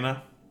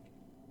Urbana?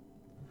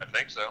 I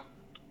think so.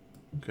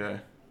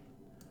 Okay.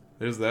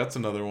 That's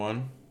another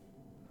one.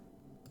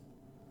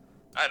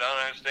 I don't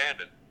understand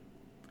it.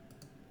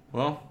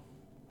 Well,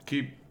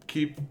 keep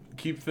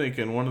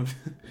thinking. One of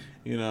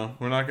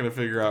we're not going to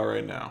figure out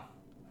right now.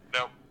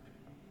 Nope.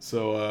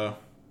 So,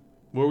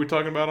 what were we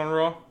talking about on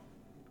Raw?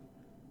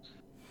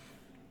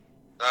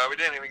 We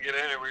didn't even get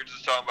in it. We were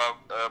just talking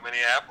about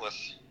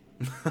Minneapolis.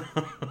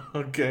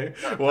 Okay.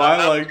 Well,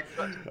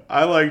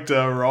 I liked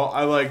Raw.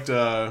 I liked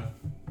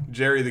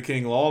Jerry the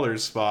King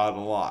Lawler's spot a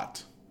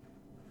lot.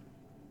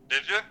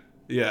 Did you?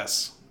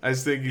 Yes. I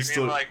think he's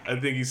still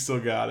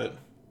got it.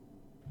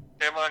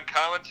 Him on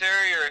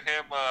commentary or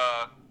him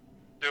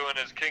doing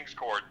his King's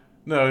Court?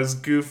 No, his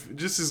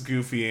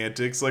goofy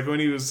antics. Like when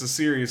he was a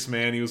serious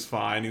man, he was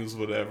fine. He was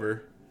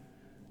whatever.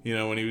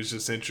 When he was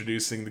just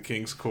introducing the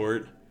King's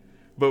Court.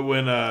 But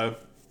when the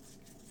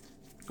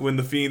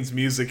Fiend's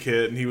music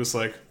hit and he was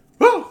like,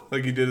 "Woo!"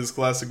 Like he did his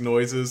classic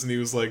noises and he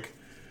was like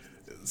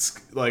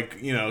like,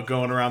 you know,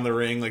 going around the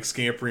ring, like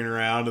scampering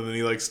around, and then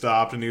he like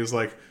stopped and he was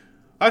like,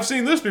 I've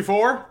seen this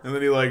before, and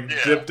then he like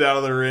dipped out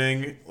of the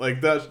ring. Like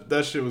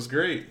that shit was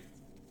great.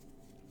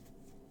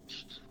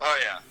 Oh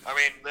yeah, I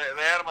mean they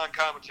had him on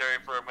commentary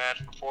for a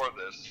match before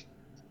this,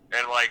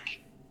 and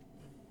like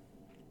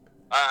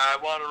I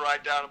want to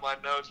write down in my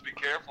notes, be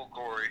careful,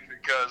 Corey,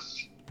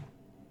 because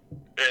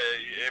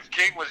if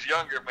King was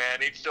younger,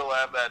 man, he'd still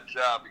have that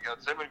job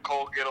because him and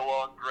Cole get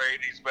along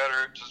great. He's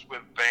better just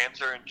with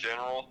banter in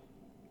general.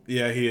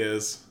 Yeah, he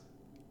is.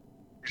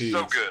 He's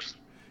so good.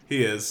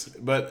 He is,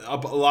 but a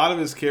lot of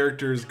his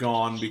character is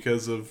gone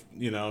because of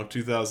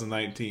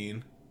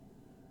 2019.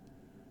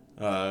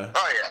 Oh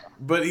yeah.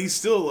 But he's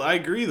still. I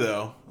agree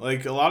though.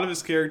 Like a lot of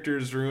his character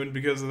is ruined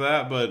because of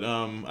that. But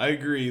I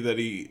agree that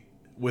he,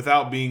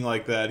 without being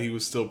like that, he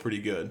was still pretty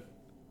good.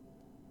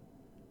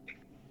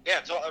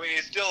 Yeah, so I mean,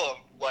 he's still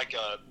like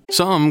a.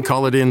 Some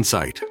call it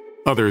insight,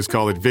 others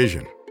call it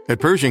vision.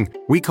 At Pershing,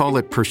 we call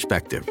it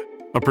perspective.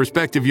 A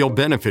perspective you'll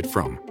benefit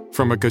from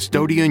a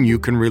custodian you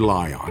can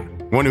rely on.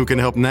 One who can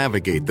help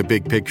navigate the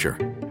big picture,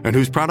 and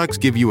whose products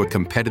give you a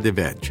competitive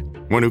edge.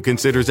 One who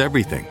considers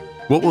everything.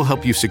 What will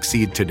help you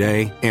succeed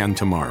today and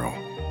tomorrow?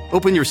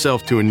 Open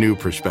yourself to a new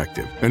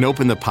perspective and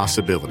open the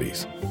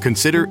possibilities.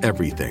 Consider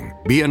everything.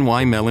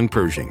 BNY Mellon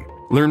Pershing.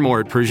 Learn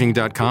more at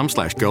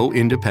Pershing.com/go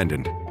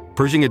independent.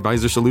 Pershing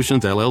Advisor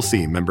Solutions,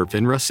 LLC. Member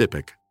FINRA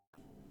SIPC.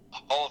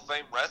 Hall of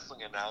Fame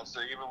wrestling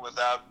announcer, even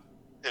without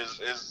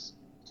his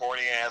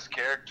corny-ass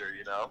character,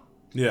 you know?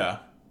 Yeah.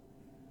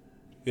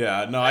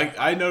 Yeah, no,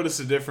 I noticed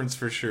a difference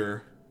for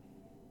sure.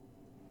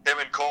 Him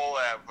and Cole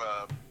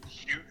have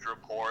huge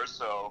rapport,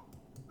 so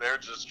they're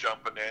just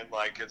jumping in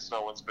like it's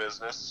no one's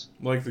business.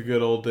 Like the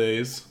good old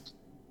days.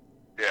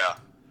 Yeah.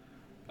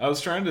 I was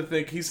trying to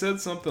think. He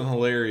said something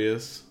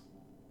hilarious.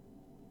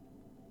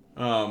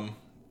 Oh,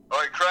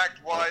 he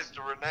cracked wise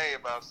to Renee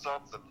about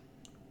something.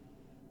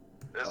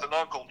 There's an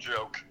uncle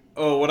joke.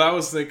 Oh, what I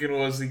was thinking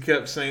was he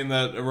kept saying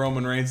that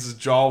Roman Reigns'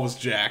 jaw was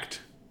jacked.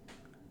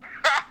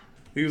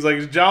 He was like,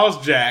 his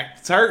jaw's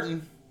jacked. It's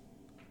hurting.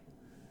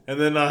 And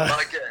then,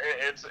 like,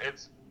 it's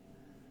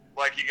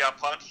like he got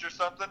punched or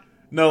something?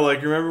 No,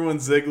 like, remember when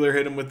Ziggler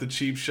hit him with the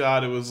cheap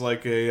shot? It was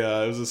like it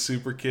was a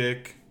super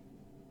kick.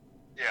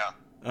 Yeah.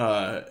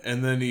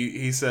 And then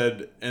he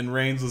said, and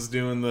Reigns was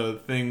doing the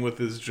thing with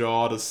his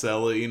jaw to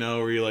sell it,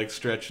 where you're like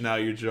stretching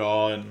out your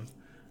jaw and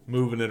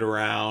moving it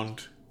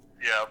around.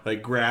 Yeah.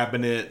 Like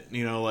grabbing it,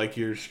 like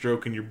you're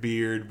stroking your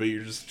beard, but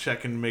you're just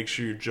checking to make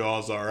sure your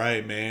jaw's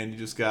alright, man. You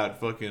just got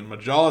fucking, my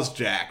jaw's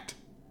jacked.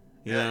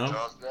 You know?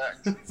 Jaw's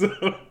jacked.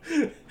 So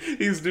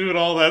he's doing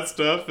all that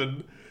stuff,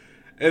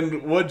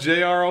 and what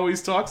JR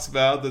always talks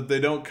about, that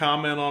they don't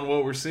comment on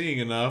what we're seeing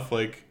enough.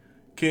 Like,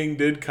 King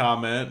did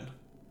comment.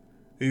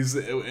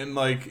 And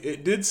like,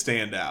 it did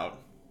stand out.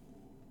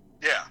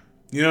 Yeah.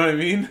 You know what I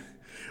mean?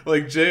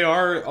 Like,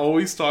 JR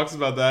always talks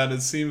about that, and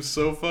it seems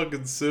so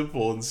fucking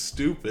simple and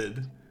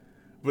stupid.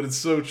 But it's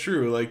so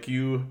true. Like,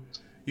 you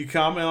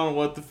comment on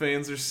what the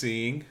fans are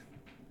seeing.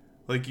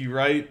 Like, you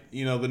write,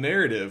 the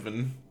narrative,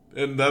 and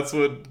that's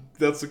what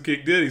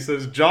King did. He said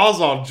his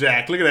jaw's all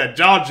jacked. Look at that,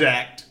 jaw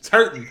jacked. It's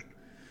hurting.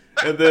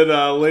 And then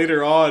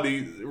later on,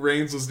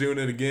 Reigns was doing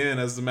it again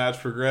as the match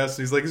progressed.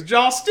 He's like, his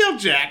jaw's still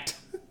jacked.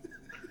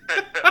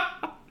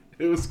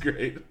 It was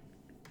great.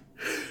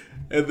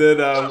 And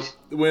then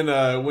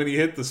when he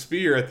hit the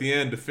spear at the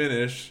end to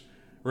finish,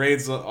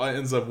 Reigns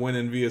ends up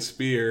winning via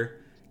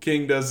spear.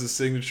 King does his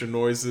signature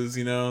noises,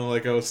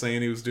 like I was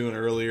saying he was doing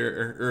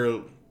earlier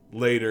or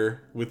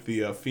later with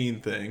the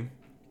Fiend thing.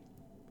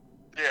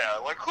 Yeah,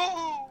 like,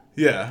 whoo!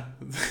 Yeah.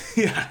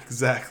 Yeah,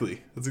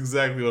 exactly. That's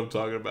exactly what I'm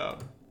talking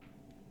about.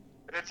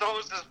 It's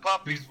almost his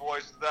puppy's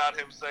voice without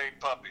him saying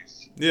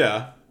puppies.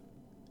 Yeah.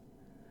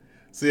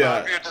 So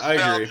yeah, if you're I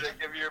agree.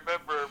 If you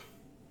remember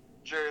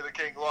Jerry the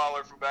King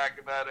Lawler from back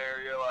in that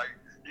area, like,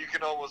 you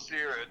can almost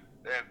hear it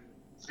and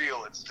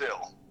feel it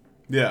still.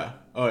 Yeah.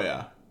 Oh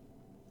yeah.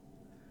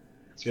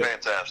 It's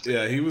fantastic.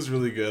 Yeah, he was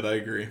really good. I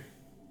agree.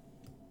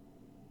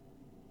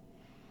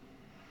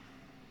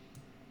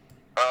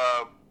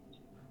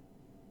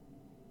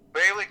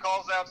 Bailey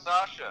calls out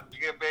Sasha.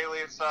 You get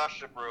Bailey and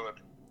Sasha brewing.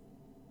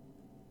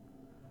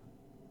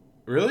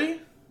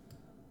 Really?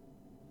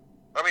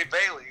 I mean,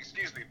 Bailey,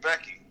 excuse me,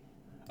 Becky.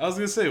 I was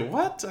gonna say,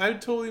 what? I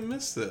totally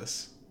missed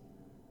this.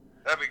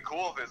 That'd be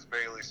cool if it's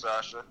Bailey,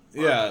 Sasha.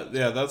 Yeah,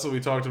 that's what we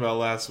talked about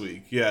last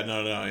week. Yeah,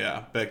 no,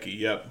 yeah, Becky,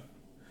 yep.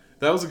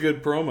 That was a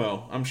good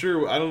promo. I'm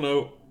sure, I don't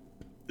know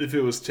if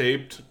it was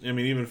taped. I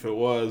mean, even if it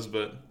was,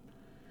 but...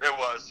 It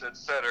was. It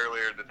said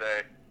earlier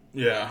today.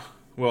 Yeah,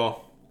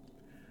 well,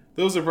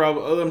 those are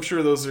probably... I'm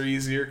sure those are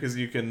easier because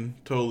you can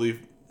totally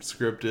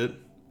script it.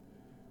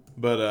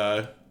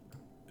 But,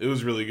 it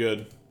was really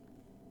good.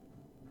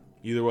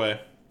 Either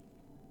way.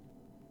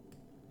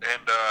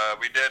 And,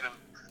 we did,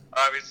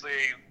 obviously,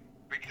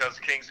 because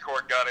King's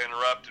Court got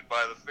interrupted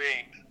by the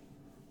Fiend,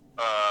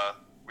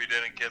 we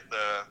didn't get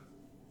the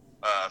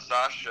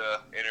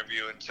Sasha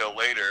interview until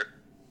later.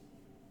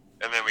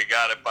 And then we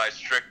got it by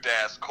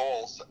strict-ass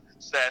Cole,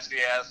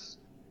 sassy-ass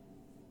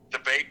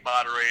debate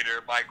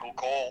moderator, Michael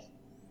Cole.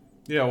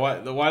 Yeah, why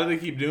do they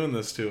keep doing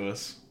this to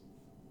us?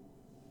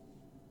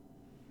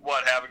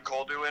 What, having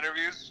Cole do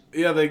interviews?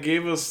 Yeah, they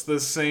gave us the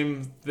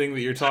same thing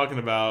that you're talking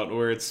about,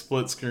 where it's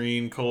split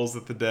screen, Cole's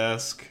at the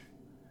desk.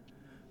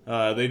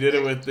 They did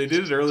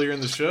it earlier in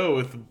the show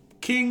with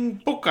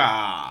King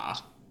Booker.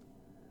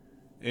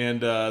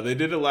 And they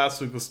did it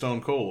last week with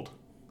Stone Cold.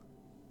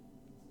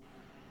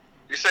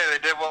 You say they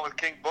did one with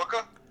King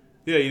Booker?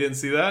 Yeah, you didn't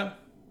see that?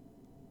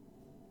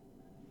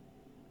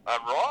 On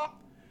Raw?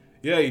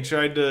 Yeah,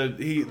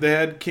 they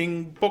had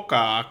King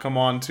Booker come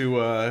on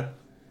to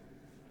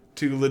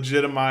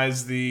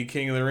legitimize the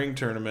King of the Ring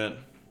tournament.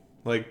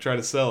 Like, try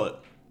to sell it.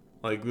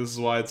 Like, this is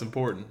why it's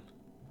important.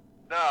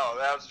 No,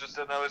 that was just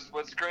another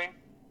split screen?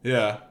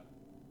 Yeah.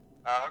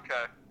 Oh,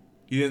 okay.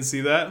 You didn't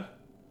see that?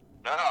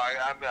 No,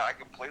 I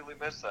completely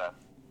missed that.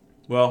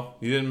 Well,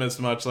 you didn't miss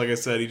much. Like I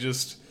said,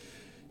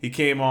 he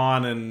came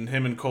on and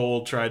him and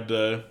Cole tried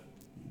to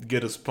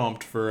get us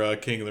pumped for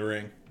King of the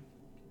Ring.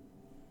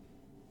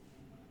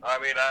 I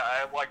mean,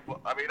 I like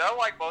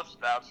most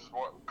announcers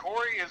more.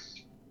 Corey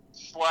is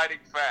sliding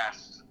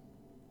fast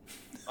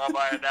on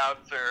my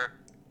announcer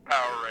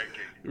power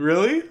ranking.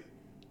 Really?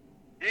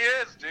 He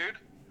is, dude.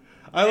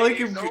 I like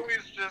him. He's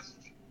always just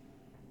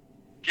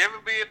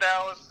giving me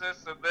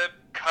analysis and then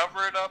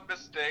covering up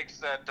mistakes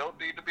that don't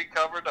need to be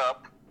covered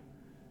up.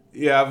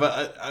 Yeah,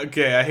 but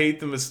okay, I hate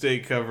the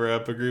mistake cover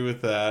up. Agree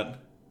with that.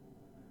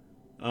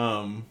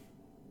 But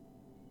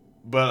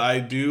I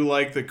do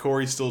like that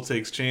Corey still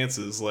takes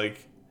chances.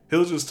 Like,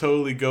 he'll just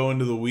totally go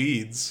into the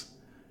weeds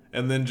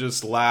and then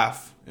just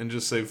laugh and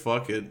just say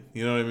fuck it.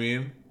 You know what I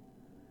mean?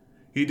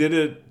 He did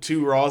it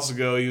 2 Raws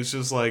ago. He was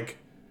just like,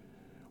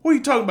 "What are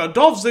you talking about?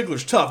 Dolph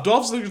Ziggler's tough."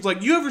 Dolph Ziggler's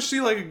like, you ever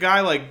see like a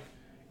guy like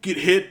get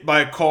hit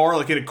by a car,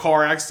 like in a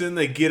car accident,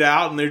 they get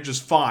out and they're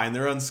just fine,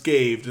 they're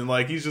unscathed, and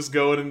like he's just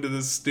going into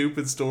this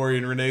stupid story,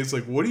 and Renee's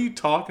like, "What are you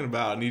talking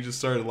about?" And he just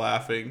started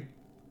laughing,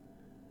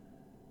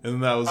 and then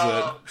that was it.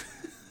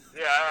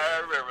 Yeah,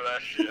 I remember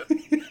that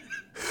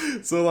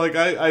shit. So like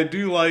I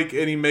do like,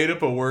 and he made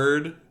up a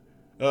word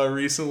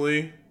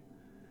recently,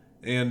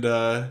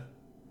 and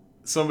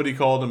somebody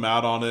called him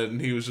out on it,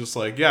 and he was just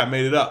like, "Yeah, I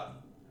made it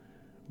up,"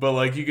 but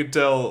like you could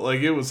tell,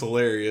 like it was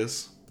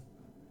hilarious.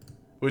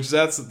 Which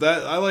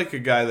I like a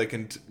guy that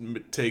can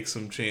take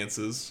some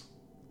chances.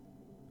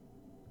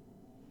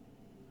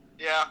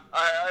 Yeah,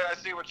 I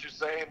see what you're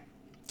saying.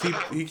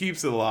 He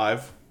keeps it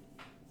alive.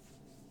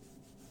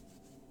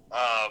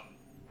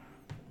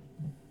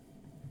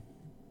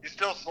 He's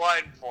still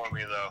sliding for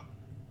me though.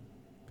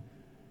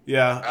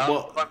 Yeah. I don't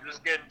know if I'm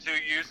just getting too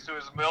used to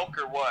his milk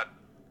or what.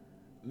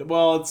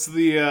 Well, it's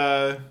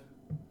the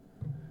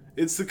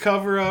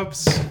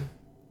cover-ups.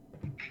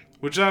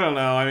 Which I don't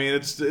know. I mean,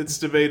 it's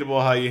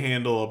debatable how you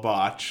handle a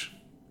botch.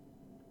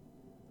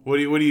 What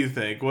do you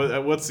think?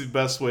 What's the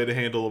best way to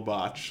handle a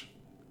botch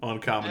on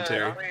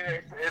commentary? Yeah, I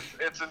mean,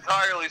 it's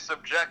entirely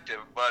subjective,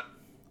 but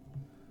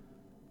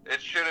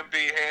it shouldn't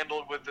be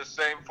handled with the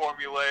same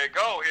formulaic.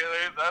 Oh,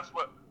 yeah, that's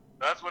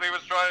what he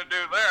was trying to do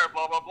there.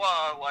 Blah blah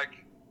blah.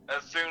 Like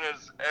as soon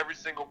as every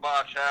single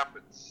botch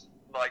happens,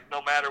 like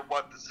no matter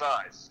what the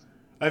size.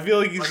 I feel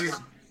like he's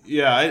just.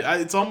 Yeah,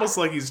 it's almost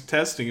like he's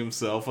testing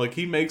himself. Like,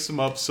 he makes them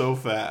up so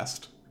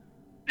fast.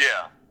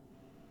 Yeah.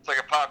 It's like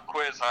a pop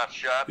quiz, hot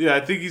shot. Yeah, I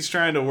think he's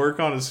trying to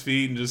work on his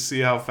feet and just see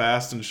how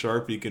fast and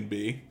sharp he can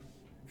be.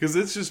 Because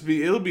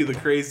it'll be the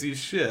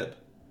craziest shit.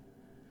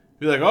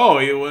 Be like, oh,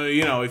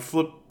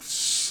 foot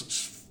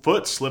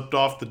slipped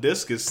off the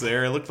discus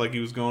there. It looked like he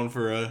was going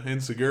for a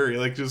enziguri.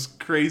 Like, just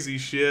crazy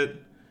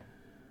shit.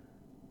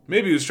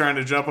 Maybe he was trying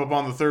to jump up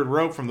on the 3rd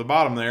rope from the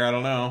bottom there. I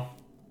don't know.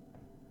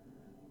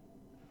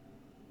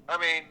 I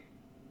mean,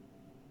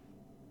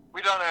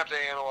 we don't have to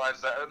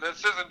analyze that. This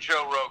isn't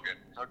Joe Rogan,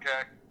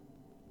 okay?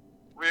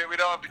 We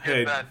don't have to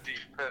get that deep.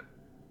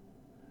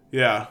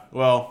 Yeah,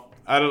 well,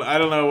 I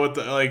don't know what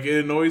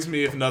it annoys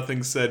me if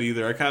nothing's said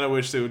either. I kind of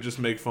wish they would just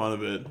make fun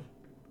of it.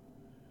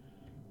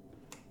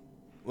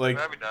 Like,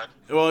 that'd be nice.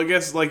 Well, I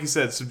guess like you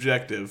said,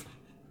 subjective.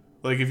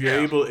 Like if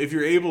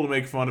you're able to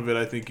make fun of it,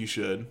 I think you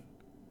should.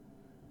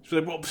 She's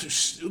like, well,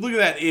 look at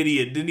that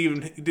idiot! Didn't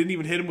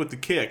even hit him with the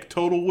kick.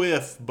 Total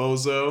whiff,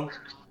 bozo.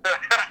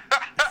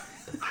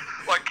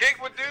 Like King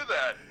would do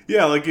that.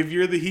 Yeah, like if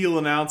you're the heel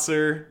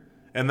announcer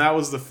and that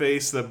was the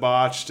face that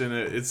botched and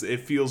it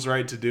feels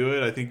right to do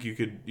it, I think you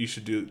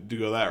should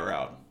go that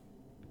route.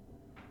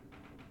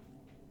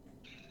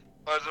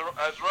 I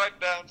was writing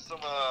down some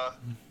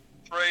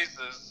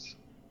phrases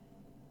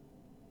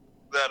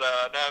that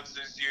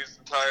announcers use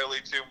entirely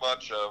too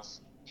much of.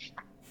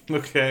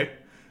 Okay.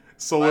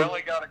 So I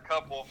only got a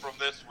couple from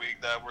this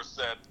week that were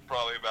said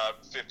probably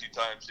about 50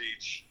 times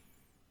each.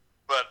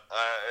 But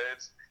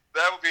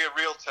that would be a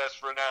real test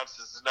for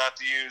announcers, is not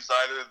to use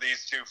either of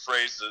these 2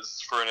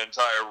 phrases for an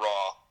entire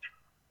Raw.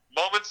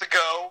 Moments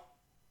ago.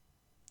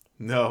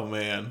 No,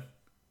 man.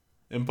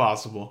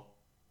 Impossible.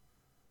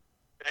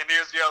 And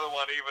here's the other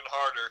one, even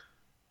harder.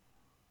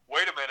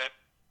 Wait a minute.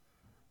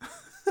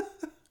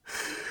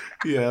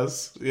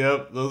 Yes.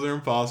 Yep. Those are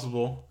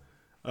impossible.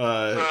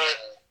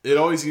 It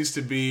always used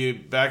to be,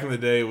 back in the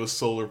day, it was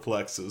solar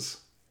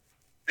plexus.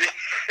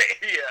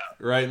 Yeah.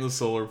 Right in the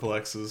solar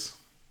plexus.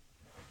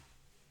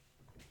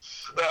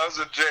 That was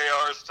in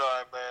JR's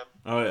time, man.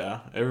 Oh, yeah.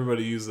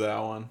 Everybody used that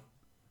one.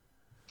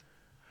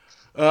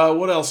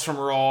 What else from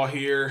Raw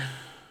here?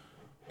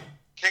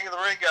 King of the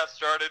Ring got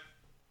started.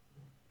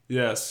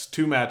 Yes,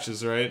 2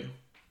 matches, right?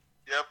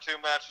 Yep, 2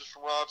 matches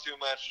from Raw, 2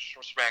 matches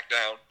from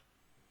SmackDown.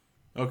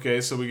 Okay,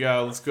 so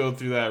let's go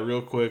through that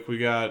real quick. We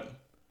got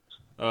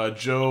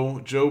Joe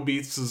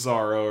beats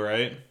Cesaro,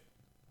 right?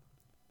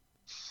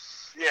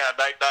 Yeah,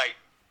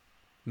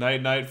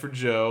 night. Night for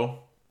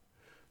Joe.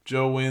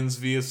 Joe wins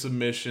via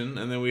submission,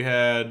 and then we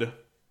had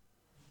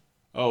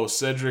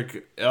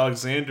Cedric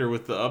Alexander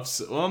with the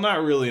upset. Well,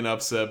 not really an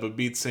upset, but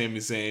beats Sami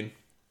Zayn.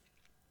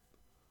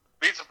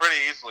 Beats him pretty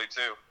easily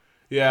too.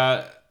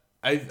 Yeah,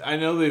 I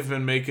know they've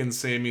been making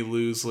Sami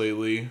lose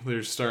lately.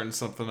 They're starting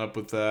something up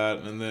with that,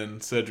 and then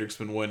Cedric's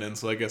been winning,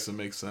 so I guess it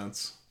makes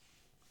sense.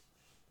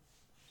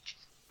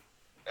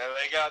 And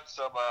they got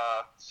some.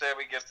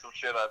 Sami gets some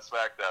shit on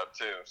SmackDown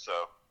too, so.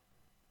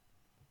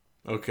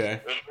 Okay.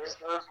 There's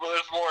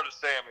more to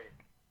Sami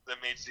than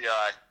meets the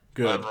eye.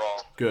 Good. On Raw.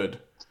 Good.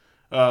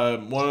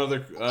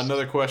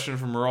 Another question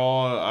from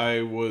Raw.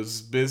 I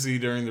was busy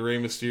during the Rey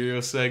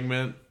Mysterio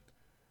segment.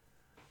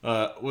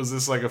 Was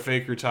this like a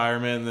fake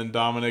retirement, and then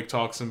Dominic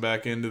talks him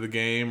back into the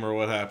game, or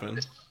what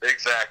happened?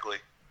 Exactly.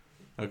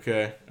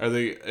 Okay.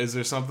 Is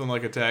there something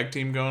like a tag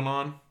team going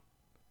on?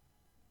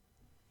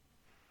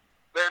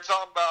 They're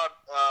talking about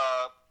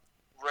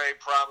Ray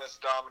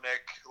promised Dominic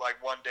like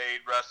one day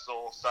he'd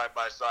wrestle side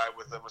by side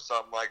with him or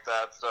something like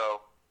that. So,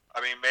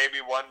 I mean, maybe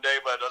one day,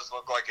 but it doesn't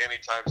look like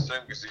anytime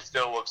soon because he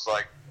still looks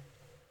like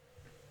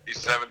he's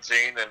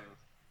 17 and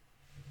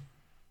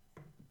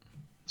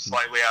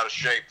slightly out of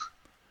shape.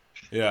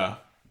 Yeah.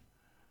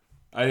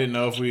 I didn't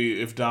know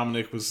if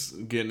Dominic was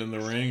getting in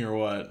the ring or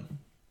what.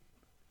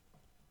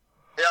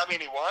 Yeah, I mean,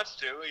 he wants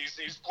to.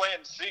 He's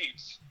planting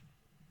seeds.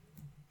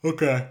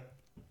 Okay.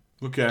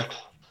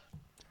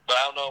 But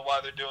I don't know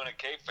why they're doing a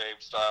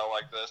kayfabe style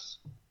like this.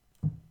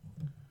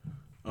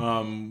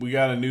 We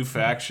got a new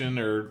faction,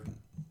 or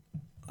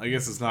I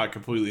guess it's not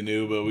completely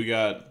new, but we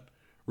got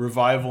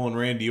Revival and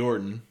Randy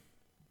Orton.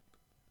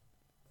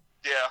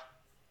 Yeah.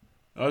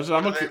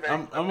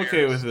 I'm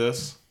okay with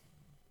this.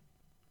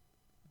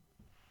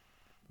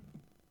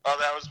 Oh,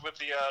 that was with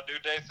the New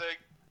Day thing?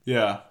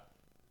 Yeah.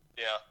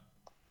 Yeah.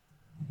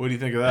 What do you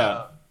think of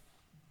that?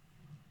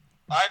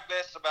 I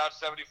missed about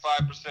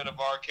 75% of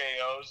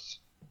RKO's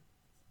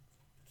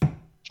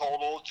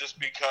total just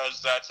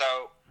because that's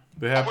how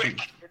deadly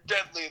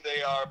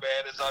they are,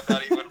 man, is I'm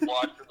not even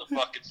watching the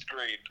fucking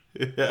screen.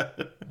 Yeah.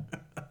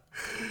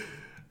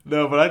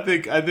 No, but I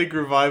think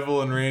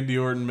Revival and Randy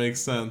Orton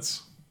makes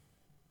sense.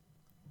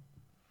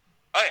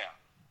 Oh,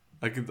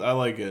 yeah. I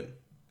like it.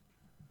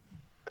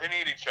 They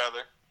need each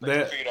other. They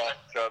can feed on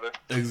each other.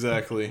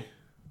 Exactly.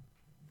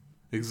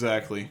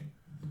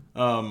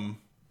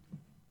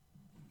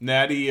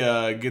 Natty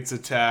gets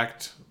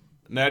attacked.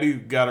 Natty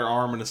got her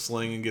arm in a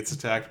sling and gets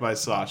attacked by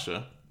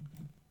Sasha.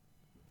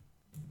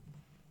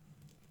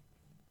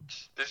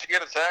 Did she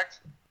get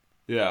attacked?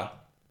 Yeah.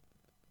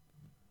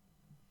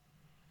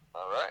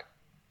 All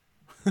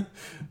right.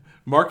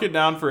 Mark it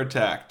down for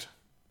attacked.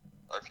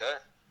 Okay.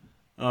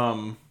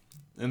 And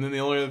then the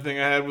only other thing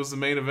I had was the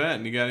main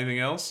event. You got anything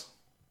else?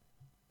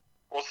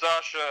 Well,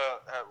 Sasha,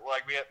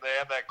 they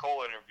had that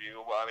Cole interview.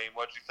 I mean,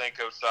 what'd you think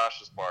of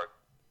Sasha's part?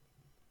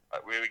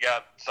 We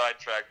got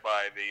sidetracked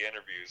by the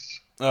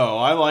interviews. Oh,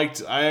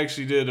 I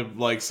actually did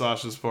like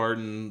Sasha's part,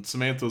 and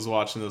Samantha was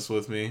watching this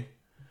with me,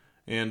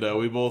 and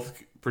we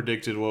both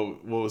predicted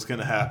what was going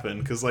to happen.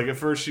 Because like at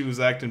first she was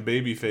acting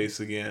babyface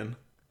again.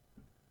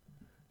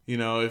 You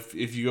know, if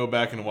you go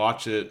back and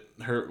watch it,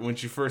 when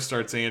she first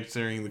starts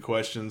answering the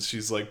questions,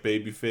 she's like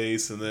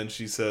babyface, and then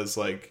she says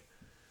like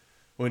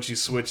when she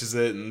switches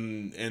it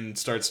and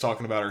starts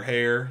talking about her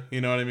hair. You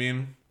know what I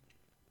mean?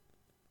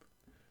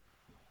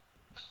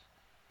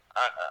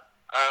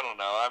 I don't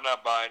know. I'm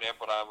not buying it,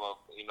 but I'm a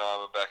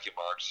Becky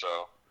mark,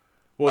 so.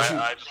 Well,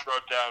 I just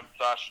wrote down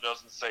Sasha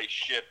doesn't say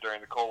shit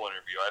during the Cole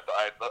interview.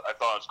 I thought it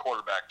was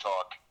quarterback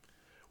talk.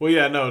 Well,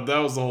 yeah, no, that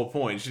was the whole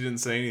point. She didn't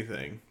say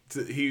anything.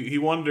 He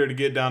wanted her to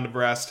get down to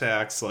brass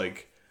tacks,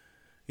 like,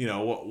 you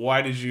know,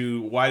 why did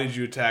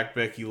you attack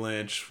Becky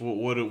Lynch?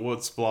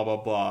 What's blah blah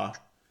blah,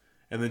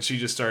 and then she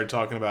just started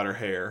talking about her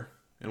hair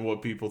and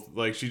what people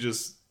like. She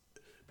just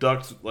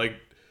ducked, like,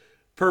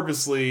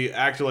 purposely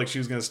acted like she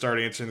was going to start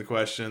answering the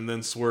question,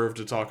 then swerved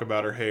to talk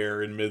about her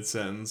hair in mid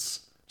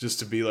sentence just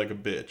to be like a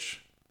bitch.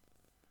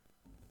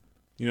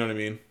 You know what I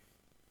mean?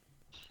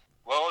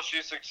 Well,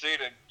 she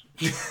succeeded.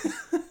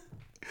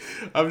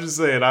 I'm just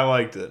saying, I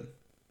liked it.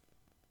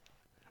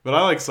 But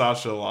I like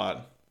Sasha a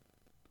lot.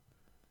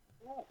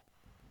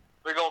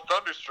 Big old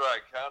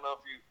thunderstrike. I don't know if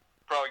you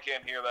probably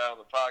can't hear that on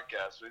the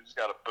podcast. We just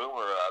got a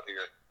boomer out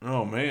here.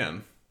 Oh,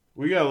 man.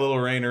 We got a little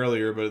rain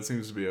earlier, but it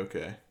seems to be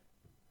okay.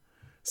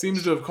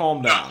 Seems to have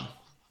calmed down.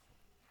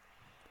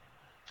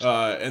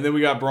 And then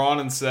we got Braun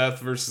and Seth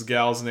versus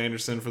Gallows and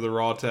Anderson for the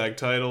Raw Tag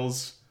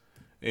titles.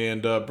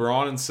 And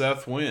Braun and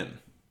Seth win.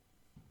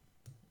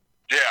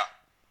 Yeah.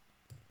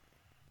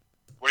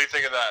 What do you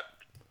think of that?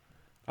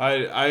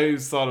 I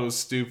thought it was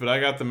stupid. I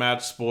got the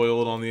match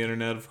spoiled on the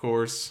internet, of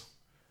course.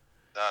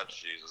 Oh,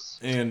 Jesus.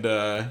 And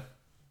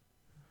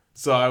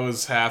so I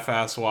was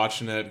half-ass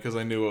watching it because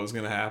I knew what was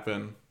going to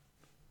happen.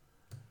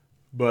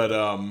 But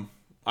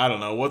I don't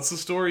know. What's the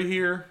story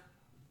here?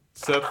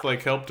 Seth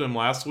helped him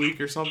last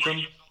week or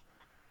something?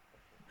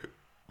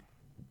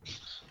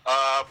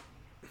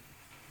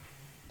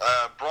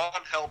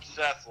 Braun helped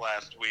Seth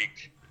last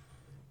week,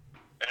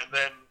 and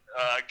then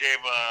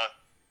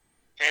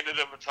handed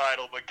him a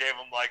title, but gave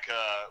him a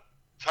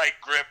tight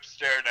grip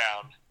stare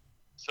down.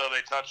 So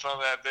they touched on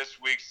that this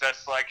week.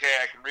 Seth's like,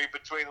 "Hey, I can read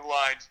between the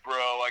lines, bro.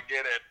 I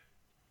get it.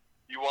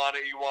 You want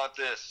it. You want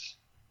this.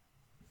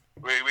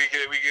 We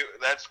get.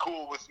 That's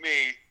cool with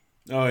me.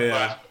 Oh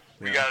yeah.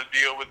 But we got to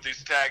deal with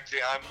these tag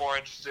team. I'm more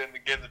interested in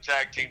getting the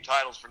tag team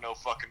titles for no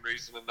fucking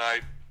reason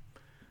tonight."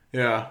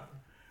 Yeah,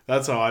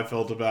 that's how I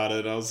felt about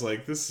it. I was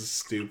like, "This is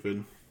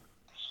stupid."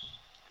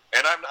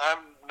 And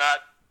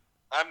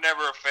I'm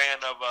never a fan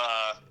of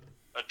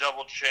a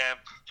double champ,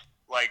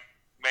 like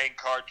main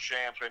card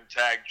champ and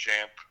tag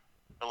champ,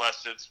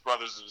 unless it's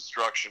Brothers of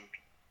Destruction.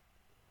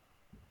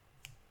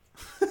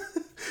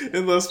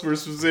 Unless we're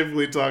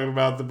specifically talking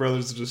about the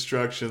Brothers of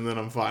Destruction, then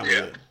I'm fine with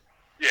it.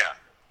 Yeah.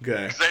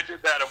 Okay. Because they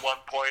did that at one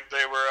point.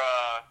 They were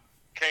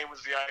Kane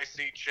was the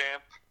IC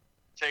champ,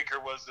 Taker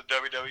was the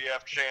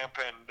WWF champ,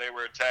 and they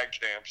were tag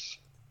champs.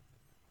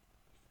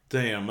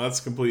 Damn, that's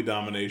complete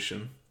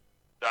domination.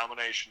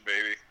 Domination,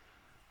 baby.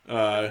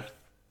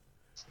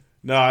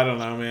 No, I don't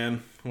know,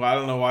 man. Well, I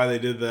don't know why they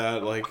did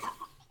that.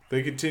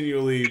 They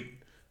continually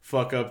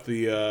fuck up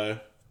the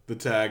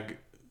tag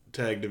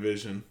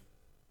division.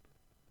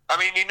 I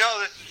mean,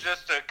 this is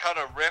just a kind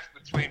of rift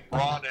between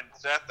Braun and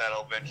Seth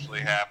that'll eventually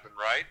happen,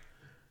 right?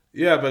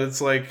 Yeah, but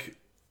it's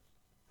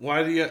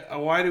why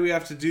do we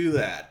have to do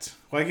that?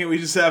 Why can't we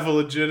just have a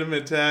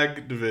legitimate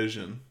tag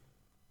division?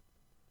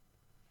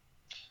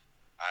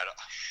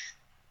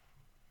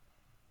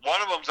 One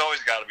of them's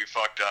always got to be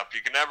fucked up. You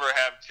can never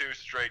have two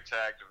straight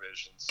tag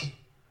divisions.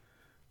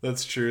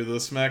 That's true. The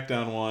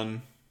SmackDown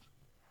one.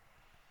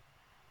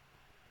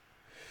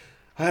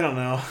 I don't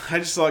know. I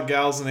just thought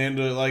Gallows and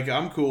Ando,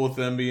 I'm cool with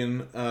them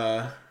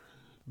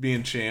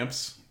being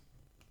champs.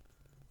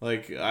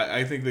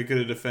 I think they could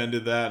have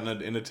defended that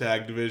in a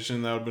tag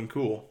division. That would have been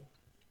cool.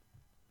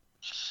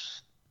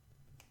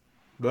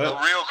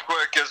 But real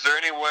quick, is there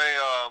any way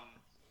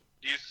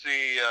you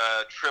see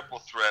a triple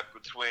threat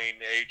between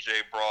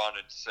AJ, Braun,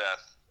 and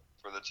Seth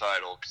for the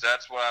title? Because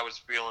that's what I was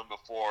feeling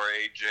before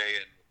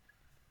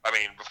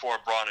before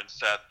Braun and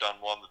Seth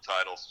won the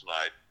titles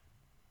tonight.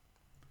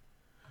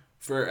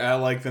 For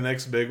the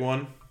next big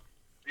one?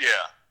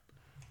 Yeah.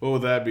 What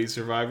would that be?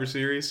 Survivor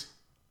Series?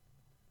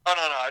 Oh,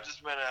 no. I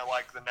just meant at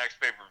the next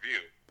pay-per-view.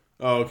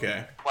 Oh,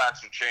 okay.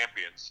 Clash of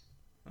Champions.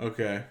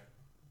 Okay.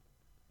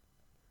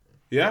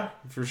 Yeah,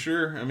 for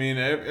sure. I mean,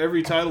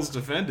 every title's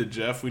defended,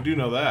 Jeff. We do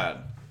know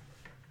that.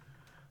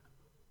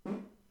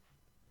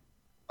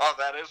 Oh,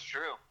 that is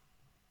true.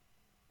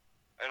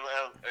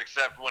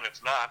 Except when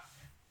it's not.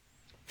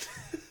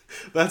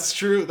 That's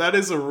true. That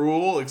is a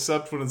rule,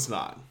 except when it's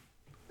not.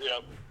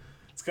 Yep.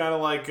 It's kind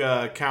of like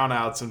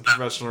countouts in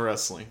professional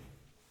wrestling.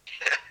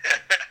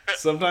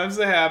 Sometimes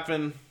they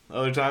happen,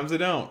 other times they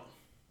don't.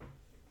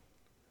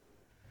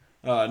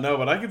 No,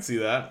 but I can see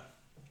that.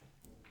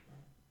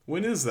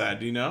 When is that?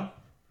 Do you know?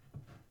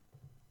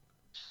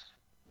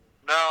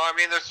 No, I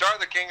mean, they're starting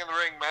the King of the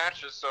Ring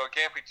matches, so it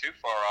can't be too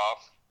far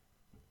off.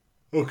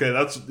 Okay,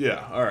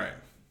 all right.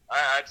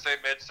 I'd say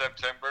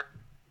mid-September.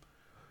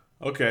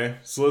 Okay,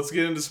 so let's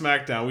get into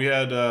SmackDown. We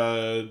had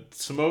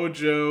Samoa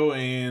Joe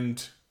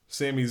and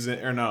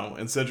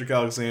Cedric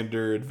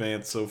Alexander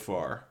advance so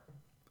far.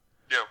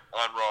 Yep,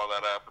 on Raw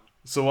that happened.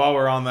 So while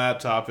we're on that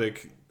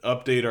topic,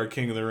 update our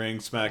King of the Ring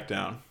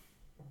SmackDown.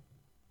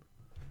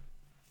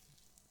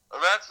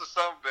 That's the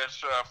son of a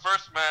bitch.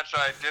 First match,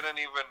 I didn't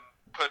even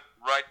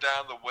write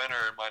down the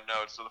winner in my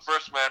notes. So the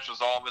first match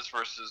was Almas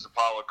versus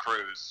Apollo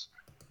Crews.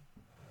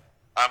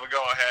 I'm going to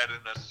go ahead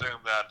and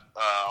assume that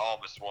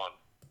Almas won.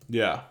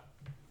 Yeah.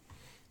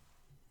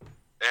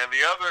 And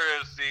the other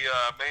is the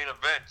main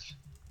event.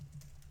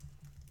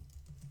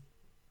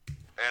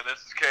 And this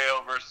is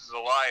KO versus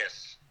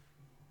Elias.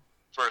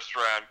 First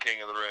round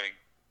King of the Ring.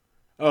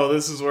 Oh,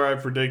 this is where I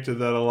predicted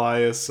that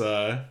Elias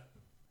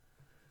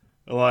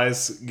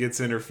gets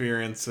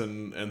interference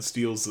and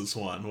steals this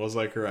one. Was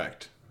I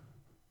correct?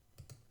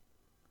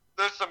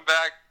 There's some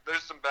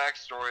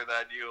backstory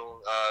that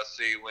you'll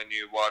see when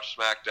you watch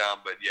SmackDown,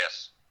 but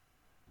yes.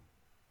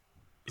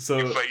 So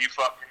you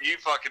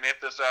fucking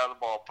hit this out of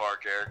the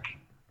ballpark, Eric.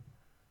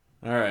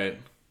 All right.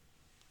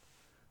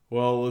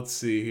 Well, let's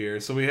see here.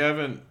 So we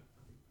haven't.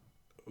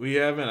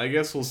 I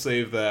guess we'll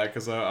save that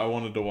because I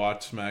wanted to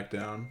watch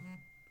SmackDown.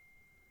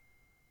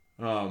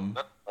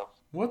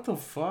 What the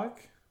fuck?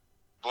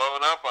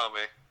 Blowing up on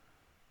me.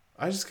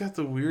 I just got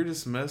the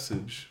weirdest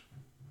message.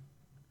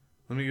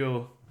 Let me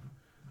go.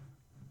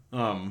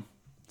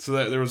 So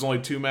that there was only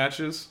 2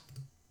 matches?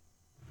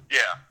 Yeah.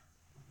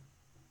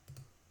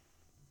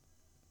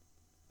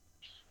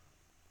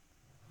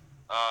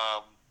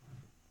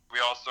 We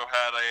also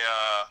had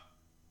I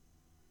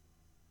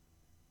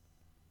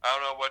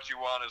don't know what you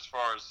want as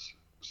far as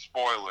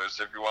spoilers,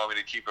 if you want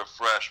me to keep it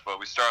fresh, but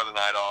we started the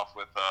night off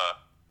with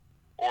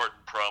Orton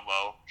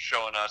promo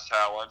showing us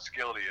how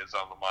unskilled he is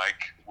on the mic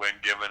when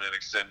given an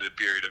extended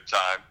period of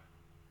time.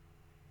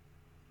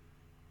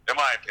 In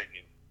my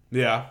opinion.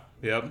 Yeah,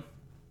 yep.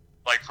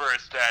 Like, for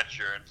his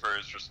stature and for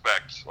his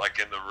respect, like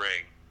in the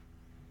ring.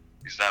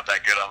 He's not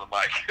that good on the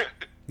mic.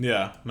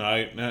 Yeah, no,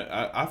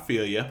 I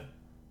feel you.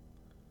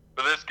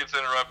 But this gets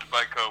interrupted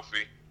by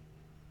Kofi.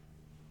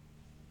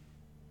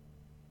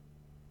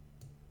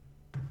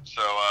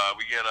 So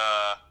we get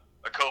a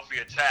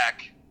Kofi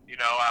attack. You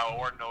know how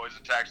Orton always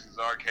attacks his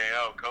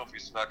RKO. Kofi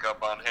snuck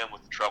up on him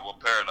with the Trouble in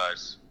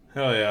Paradise.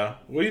 Hell yeah.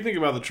 What do you think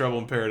about the Trouble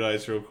in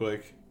Paradise real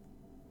quick?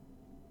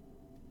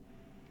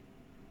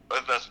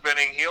 The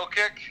spinning heel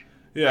kick?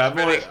 Yeah,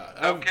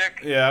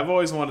 I've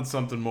always wanted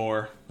something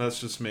more. That's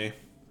just me.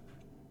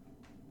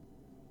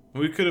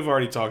 We could have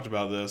already talked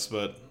about this,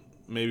 but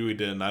maybe we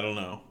didn't. I don't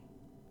know.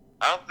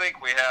 I don't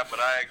think we have, but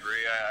I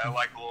agree. I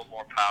like a little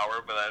more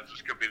power, but that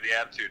just could be the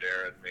attitude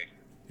era in me.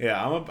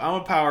 Yeah, I'm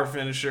a power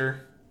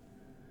finisher.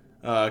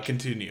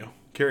 Continue.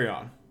 Carry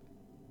on.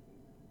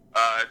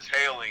 It's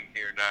hailing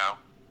here now.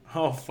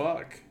 Oh,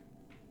 fuck.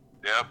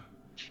 Yep.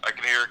 I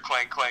can hear it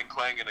clang, clang,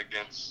 clanging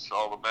against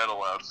all the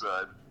metal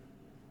outside.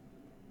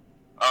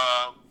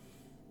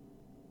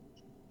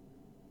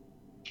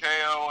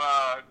 KO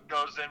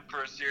goes in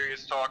for a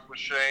serious talk with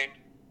Shane.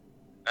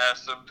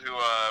 Asks him to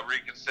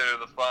reconsider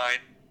the fine.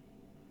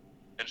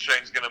 And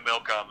Shane's going to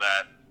milk on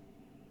that.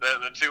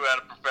 The two had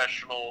a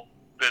professional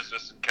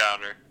business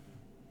encounter.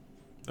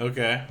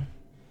 Okay.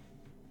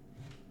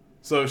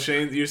 So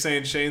you're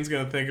saying Shane's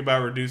going to think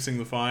about reducing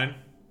the fine?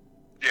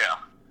 Yeah.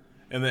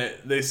 And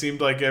they seemed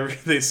like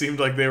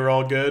they were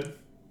all good?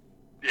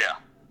 Yeah.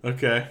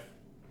 Okay.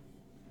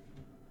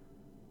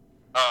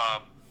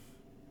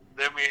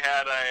 Then we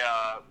had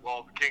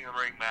the King of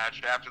the Ring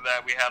match. After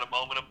that, we had a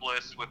moment of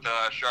bliss with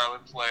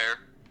Charlotte Flair.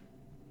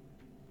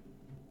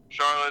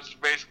 Charlotte's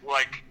basically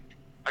like,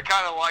 I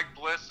kind of like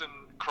Bliss and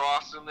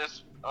Cross in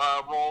this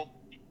role.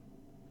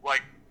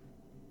 Like,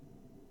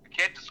 I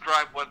can't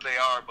describe what they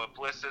are, but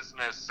Bliss isn't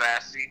as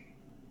sassy.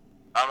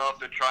 I don't know if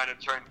they're trying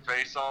to turn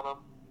face on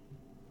him.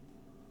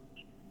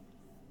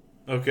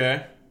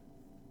 Okay.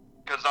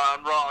 Because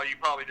on Raw, you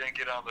probably didn't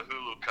get on the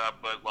Hulu Cup,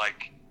 but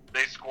like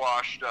they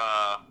squashed,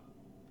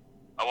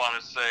 I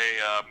want to say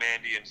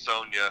Mandy and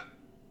Sonya,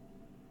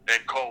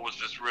 and Cole was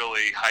just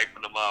really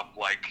hyping them up,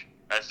 like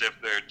as if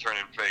they're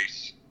turning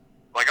face.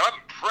 Like, I'm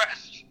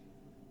impressed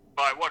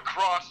by what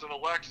Cross and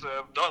Alexa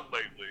have done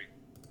lately.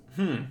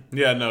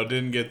 Yeah, no,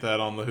 didn't get that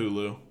on the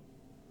Hulu.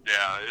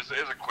 Yeah, it's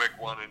a quick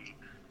one, and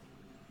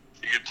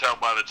you could tell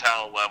by the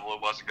talent level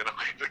it wasn't going to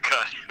make the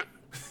cut.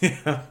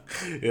 Yeah,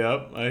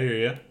 yep, I hear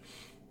you.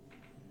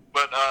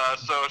 But,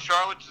 so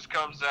Charlotte just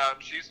comes out,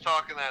 and she's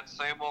talking that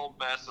same old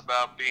mess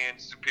about being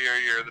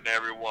superior than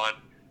everyone,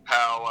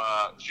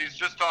 how she's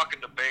just talking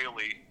to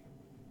Bayley.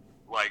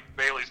 Like,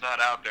 Bayley's not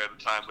out there at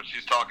the time, but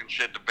she's talking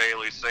shit to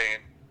Bayley,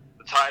 saying,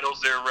 the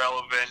title's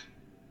irrelevant,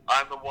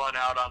 I'm the one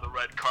out on the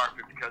red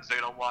carpet because they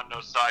don't want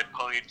no side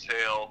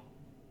ponytail,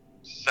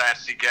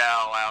 sassy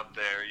gal out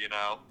there, you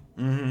know?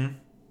 Mm-hmm.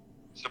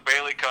 So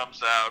Bayley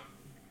comes out,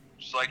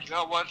 she's like, you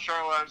know what,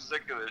 Charlotte, I'm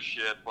sick of this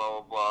shit,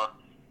 blah, blah, blah.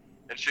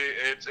 And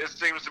it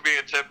seems to be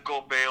a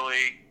typical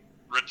Bayley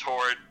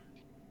retort.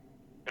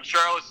 And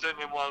Charlotte's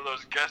sitting in one of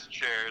those guest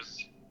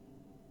chairs.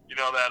 You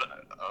know that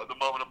the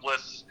Moment of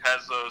Bliss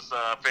has those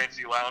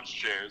fancy lounge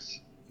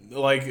chairs.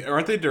 Like,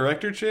 aren't they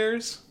director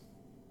chairs?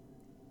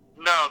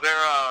 No,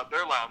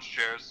 they're lounge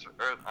chairs.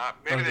 Or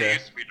maybe they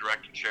used to be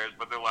director chairs,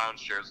 but they're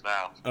lounge chairs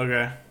now.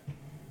 Okay.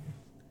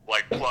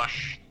 Like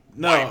plush.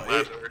 No.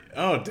 Leather.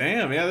 Oh,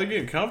 damn. Yeah, they're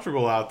getting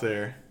comfortable out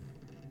there.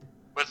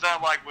 But it's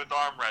not like with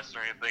armrests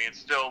or anything. It's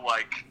still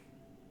like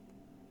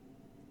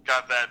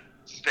got that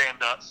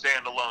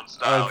standalone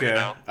style. Okay. You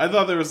know? I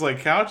thought there was like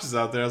couches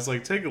out there. I was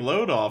like, take a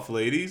load off,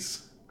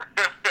 ladies.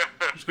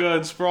 Just go ahead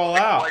and sprawl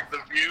out. Like the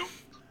View.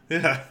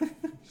 Yeah.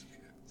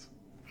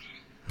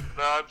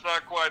 No, it's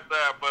not quite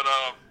that. But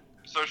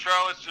so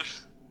Charlotte's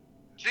just,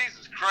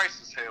 Jesus Christ,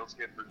 this hail's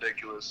getting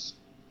ridiculous.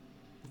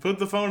 Put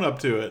the phone up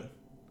to it.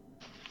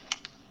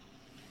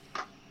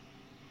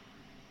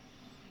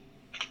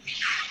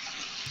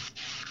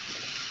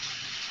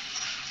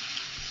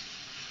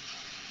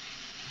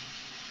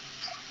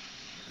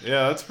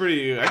 Yeah, that's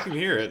pretty. I can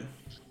hear it.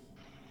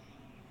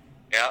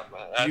 Yeah,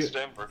 that's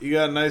Denver. You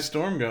got a nice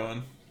storm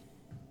going.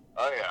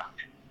 Oh yeah,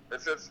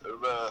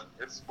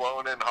 it's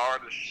blowing in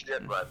hard as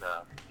shit right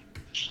now.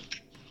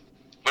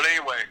 But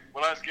anyway,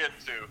 what I was getting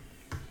to,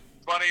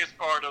 funniest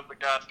part of the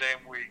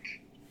goddamn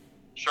week,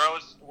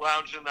 Charlotte's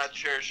lounging in that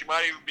chair. She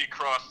might even be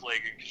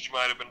cross-legged because she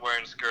might have been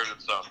wearing a skirt or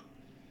something.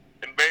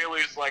 And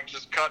Bayley's like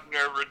just cutting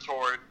her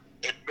retort.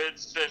 In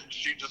mid-sentence,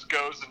 she just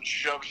goes and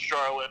shoves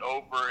Charlotte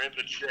over in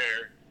the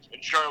chair.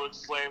 And Charlotte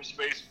slams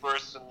face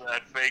first in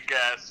that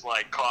fake-ass,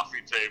 like,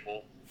 coffee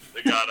table.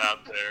 they got out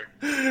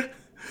there.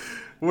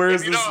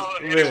 Where's and this?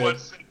 Anyone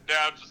sitting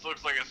down just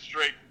looks like a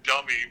straight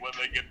dummy when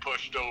they get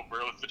pushed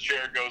over if the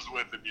chair goes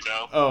with them,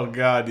 Oh,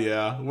 God,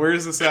 yeah.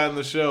 Where's this at in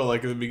the show?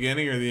 Like at the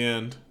beginning or the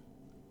end?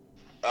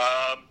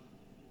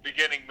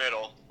 Beginning,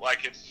 middle.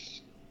 Like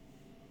it's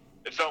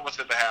almost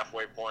at the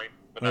halfway point,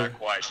 but not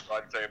quite. So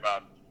I'd say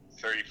about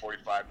 30,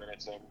 45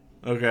 minutes in.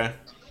 Okay.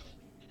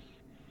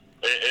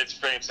 It's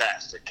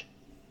fantastic.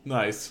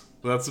 Nice.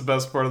 That's the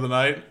best part of the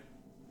night?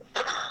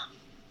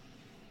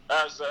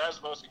 That's the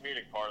most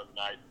comedic part of the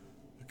night.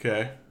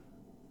 Okay.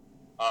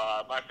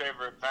 My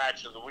favorite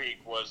match of the week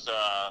was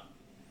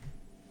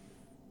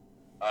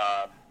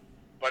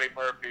Buddy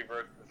Murphy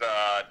versus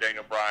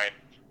Daniel Bryan.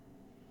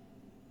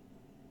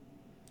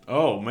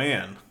 Oh,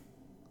 man.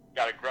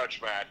 Got a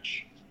grudge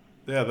match.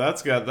 Yeah,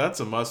 that's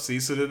a must-see.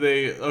 So did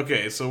they...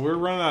 Okay, so we're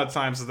running out of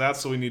time, so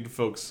that's what we need to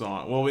focus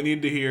on. Well, we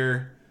need to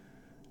hear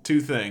two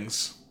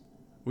things.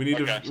 We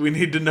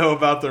need to know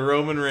about the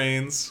Roman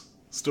Reigns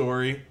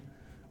story,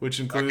 which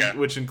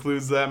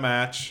includes that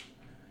match.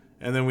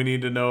 And then we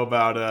need to know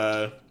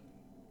about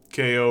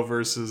KO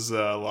versus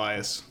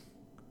Elias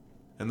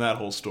and that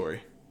whole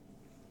story.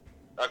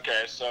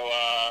 Okay, so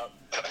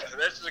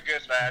this is a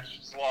good match.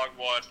 It's a long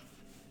one.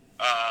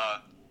 I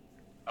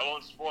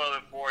won't spoil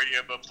it for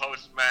you, but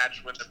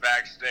post-match when the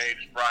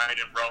backstage, Bryan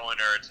and Rowan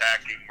are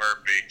attacking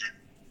Murphy,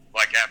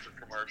 like after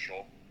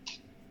commercial.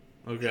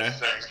 Okay.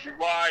 Saying, you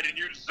lied and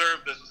you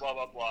deserve this, blah,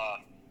 blah, blah.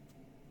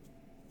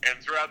 And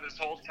throughout this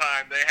whole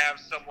time, they have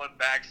someone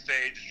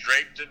backstage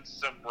draped in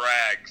some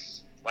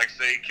rags, like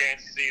so you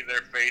can't see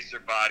their face or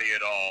body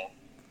at all.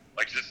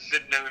 Like just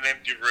sitting in an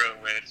empty room,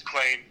 and it's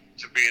claimed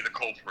to be the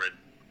culprit.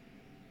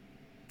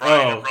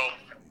 Bryan and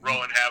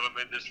Rowan have him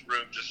in this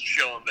room just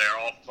chilling there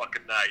all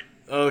fucking night.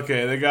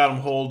 Okay, they got him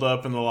holed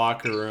up in the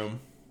locker room.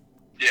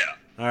 Yeah.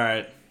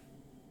 Alright.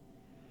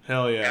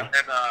 Hell yeah. And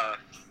then,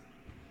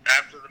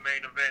 after the main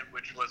event,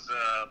 which was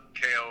a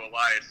KO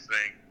Elias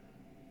thing,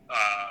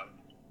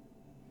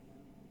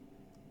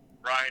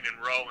 Bryan and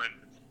Rowan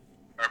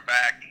are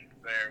back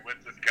there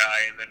with this guy,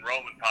 and then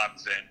Roman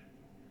pops in.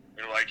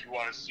 They're like, you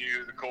want to see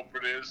who the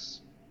culprit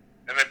is?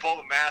 And they pull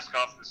the mask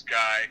off this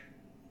guy,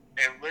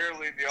 and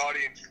literally the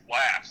audience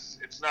laughs.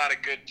 It's not a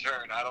good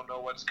turn. I don't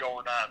know what's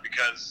going on,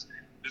 because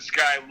this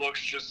guy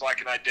looks just like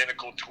an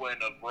identical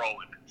twin of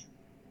Rowan.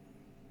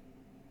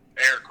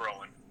 Eric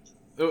Rowan.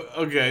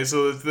 Okay,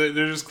 so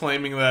they're just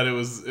claiming that it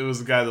was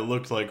a guy that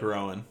looked like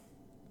Rowan.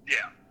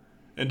 Yeah.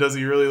 And does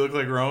he really look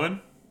like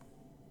Rowan?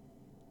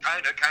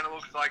 Kind of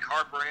looks like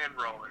Harper and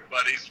Rowan,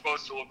 but he's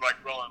supposed to look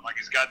like Rowan. Like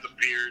he's got the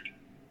beard,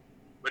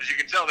 but you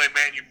can tell they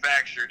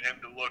manufactured him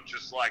to look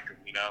just like him.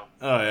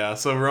 Oh yeah,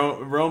 so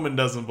Roman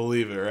doesn't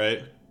believe it,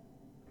 right?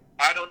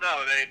 I don't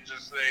know.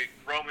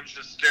 Roman's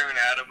just staring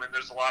at him, and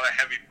there's a lot of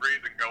heavy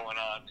breathing going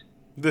on.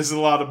 There's a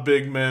lot of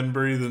big men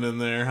breathing in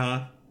there,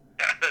 huh?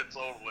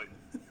 Totally.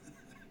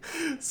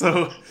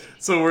 So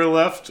we're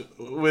left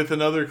with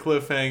another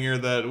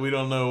cliffhanger that we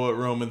don't know what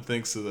Roman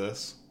thinks of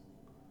this.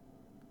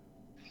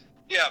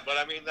 Yeah, but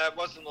I mean, that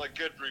wasn't a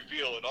good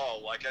reveal at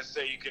all. Like I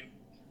say, you can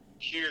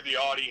hear the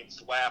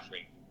audience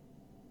laughing.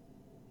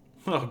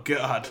 Oh,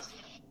 God.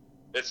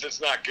 It's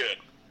just not good.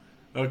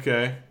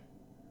 Okay.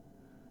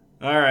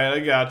 Alright, I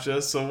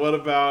gotcha. So what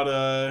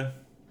about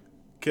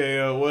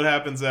KO? What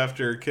happens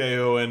after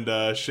KO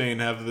and Shane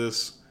have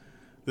this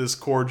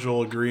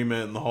cordial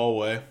agreement in the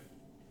hallway?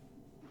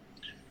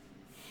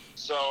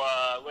 So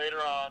later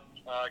on,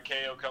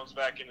 KO comes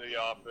back into the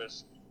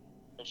office,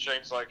 and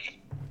Shane's like,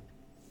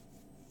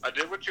 I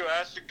did what you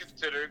asked and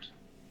considered.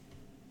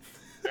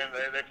 And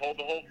they pulled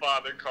the whole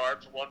father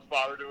card from one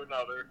father to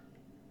another.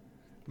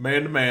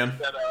 Man to man.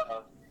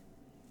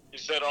 He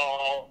said,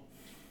 I'll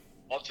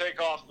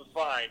take off the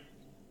fine,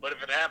 but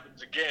if it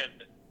happens again,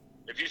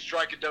 if you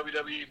strike a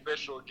WWE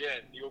official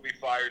again, you will be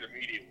fired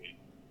immediately.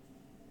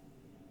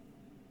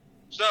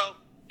 So,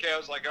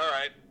 KO's like, all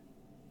right.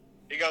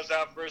 He goes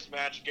out for his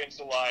match against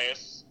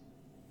Elias.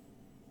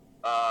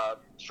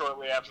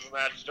 Shortly after the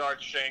match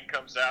starts, Shane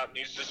comes out and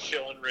he's just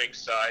chilling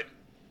ringside.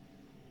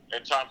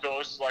 And Tom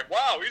Phillips is like,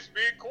 wow, he's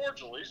being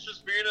cordial. He's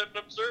just being an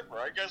observer.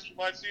 I guess we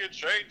might see a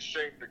change,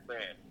 Shane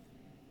McMahon.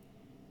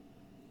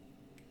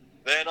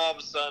 Then all of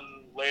a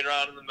sudden, later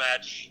on in the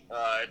match,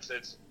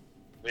 it's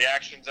the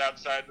action's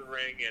outside the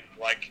ring, and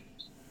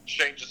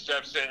Shane just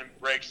steps in and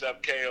breaks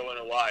up KO and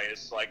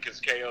Elias,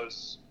 because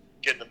KO's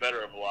getting the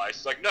better of Elias.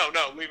 He's like, no,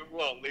 leave him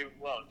alone.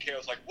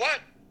 KO's like, what?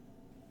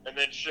 And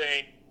then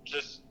Shane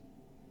just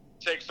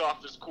takes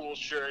off his cool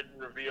shirt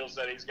and reveals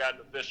that he's got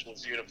an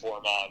official's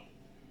uniform on,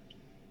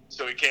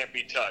 so he can't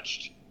be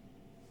touched.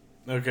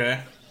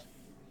 Okay.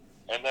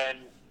 And then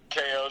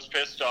KO's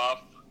pissed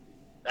off.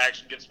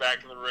 Action gets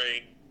back in the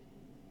ring.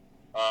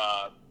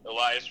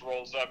 Elias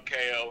rolls up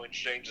KO, and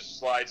Shane just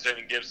slides in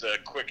and gives the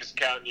quickest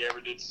count you ever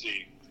did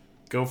see.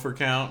 Go for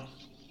count?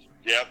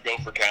 Yep, go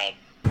for count.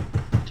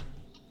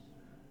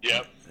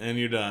 Yep. And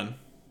you're done.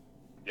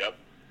 Yep.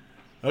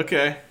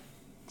 Okay.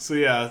 So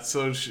yeah,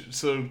 so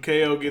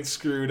KO gets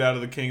screwed out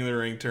of the King of the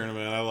Ring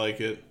tournament. I like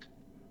it.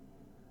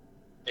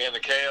 And the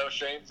KO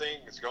Shane thing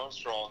is going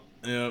strong.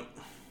 Yep.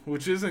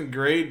 Which isn't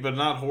great, but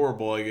not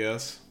horrible, I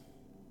guess.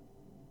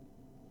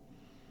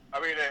 I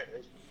mean,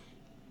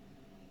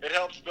 it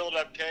helps build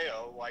up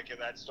KO, like in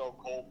that Stone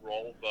Cold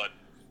role, but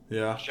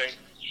yeah,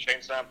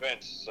 Shane's not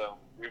Vince, so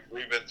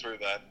we've been through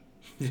that.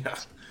 Yeah.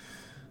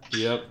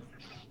 Yep.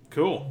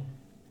 Cool.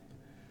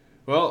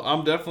 Well,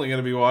 I'm definitely going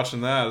to be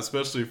watching that,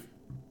 especially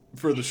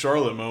for the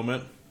Charlotte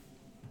moment.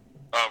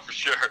 Oh, for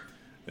sure.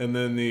 And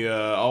then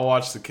I'll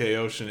watch the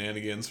KO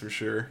shenanigans for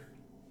sure.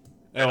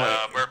 And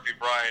Murphy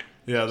Bryan.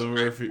 Yeah, the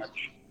Murphy.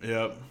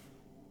 Yep.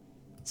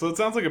 So it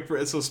sounds like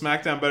so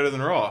SmackDown better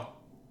than Raw.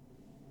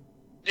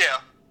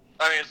 Yeah.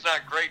 I mean, it's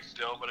not great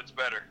still, but it's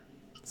better.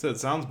 So it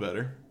sounds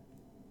better.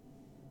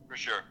 For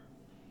sure.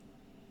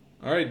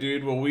 All right,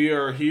 dude. Well, we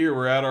are here.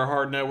 We're at our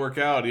hard net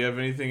workout. Do you have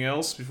anything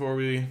else before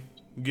we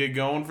get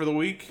going for the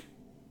week?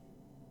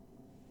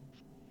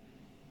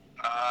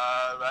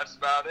 That's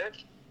about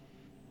it.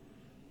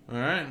 All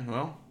right.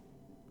 Well,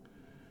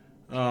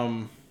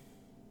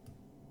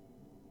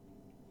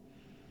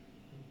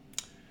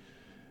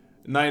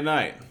 night.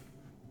 Night.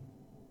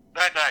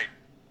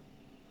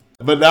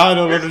 But now I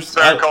don't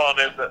understand. Calling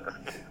it that.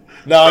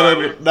 No,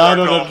 I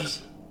don't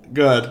understand.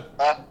 Good.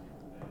 Huh?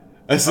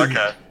 I said,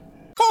 okay.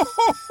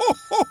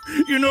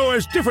 You know,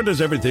 as different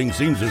as everything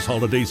seems this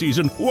holiday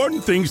season,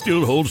 one thing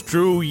still holds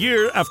true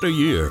year after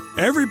year.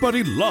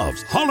 Everybody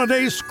loves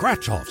holiday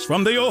scratch-offs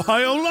from the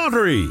Ohio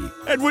Lottery.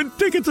 And with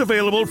tickets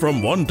available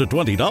from $1 to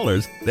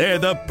 $20, they're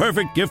the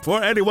perfect gift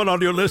for anyone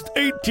on your list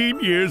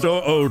 18 years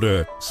or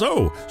older.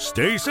 So,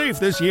 stay safe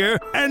this year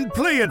and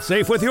play it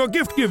safe with your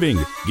gift giving.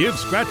 Give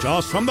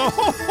scratch-offs from the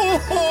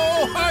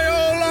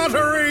Ohio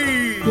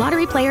Lottery!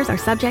 Lottery players are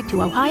subject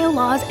to Ohio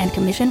laws and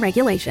commission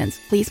regulations.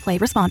 Please play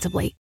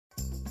responsibly.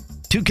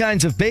 2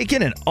 kinds of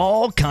bacon and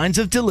all kinds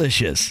of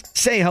delicious.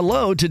 Say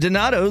hello to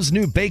Donato's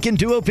new Bacon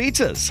Duo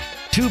pizzas.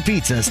 2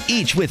 pizzas,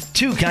 each with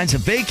 2 kinds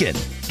of bacon.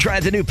 Try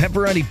the new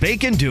Pepperoni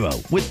Bacon Duo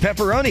with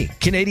pepperoni,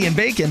 Canadian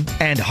bacon,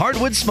 and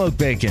hardwood smoked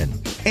bacon.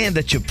 And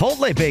the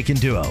Chipotle Bacon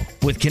Duo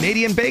with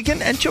Canadian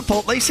bacon and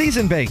Chipotle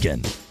seasoned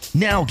bacon.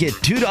 Now get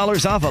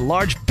 $2 off a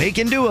large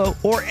Bacon Duo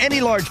or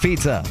any large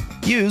pizza.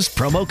 Use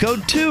promo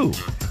code 2.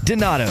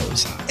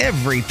 Donato's.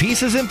 Every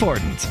piece is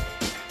important.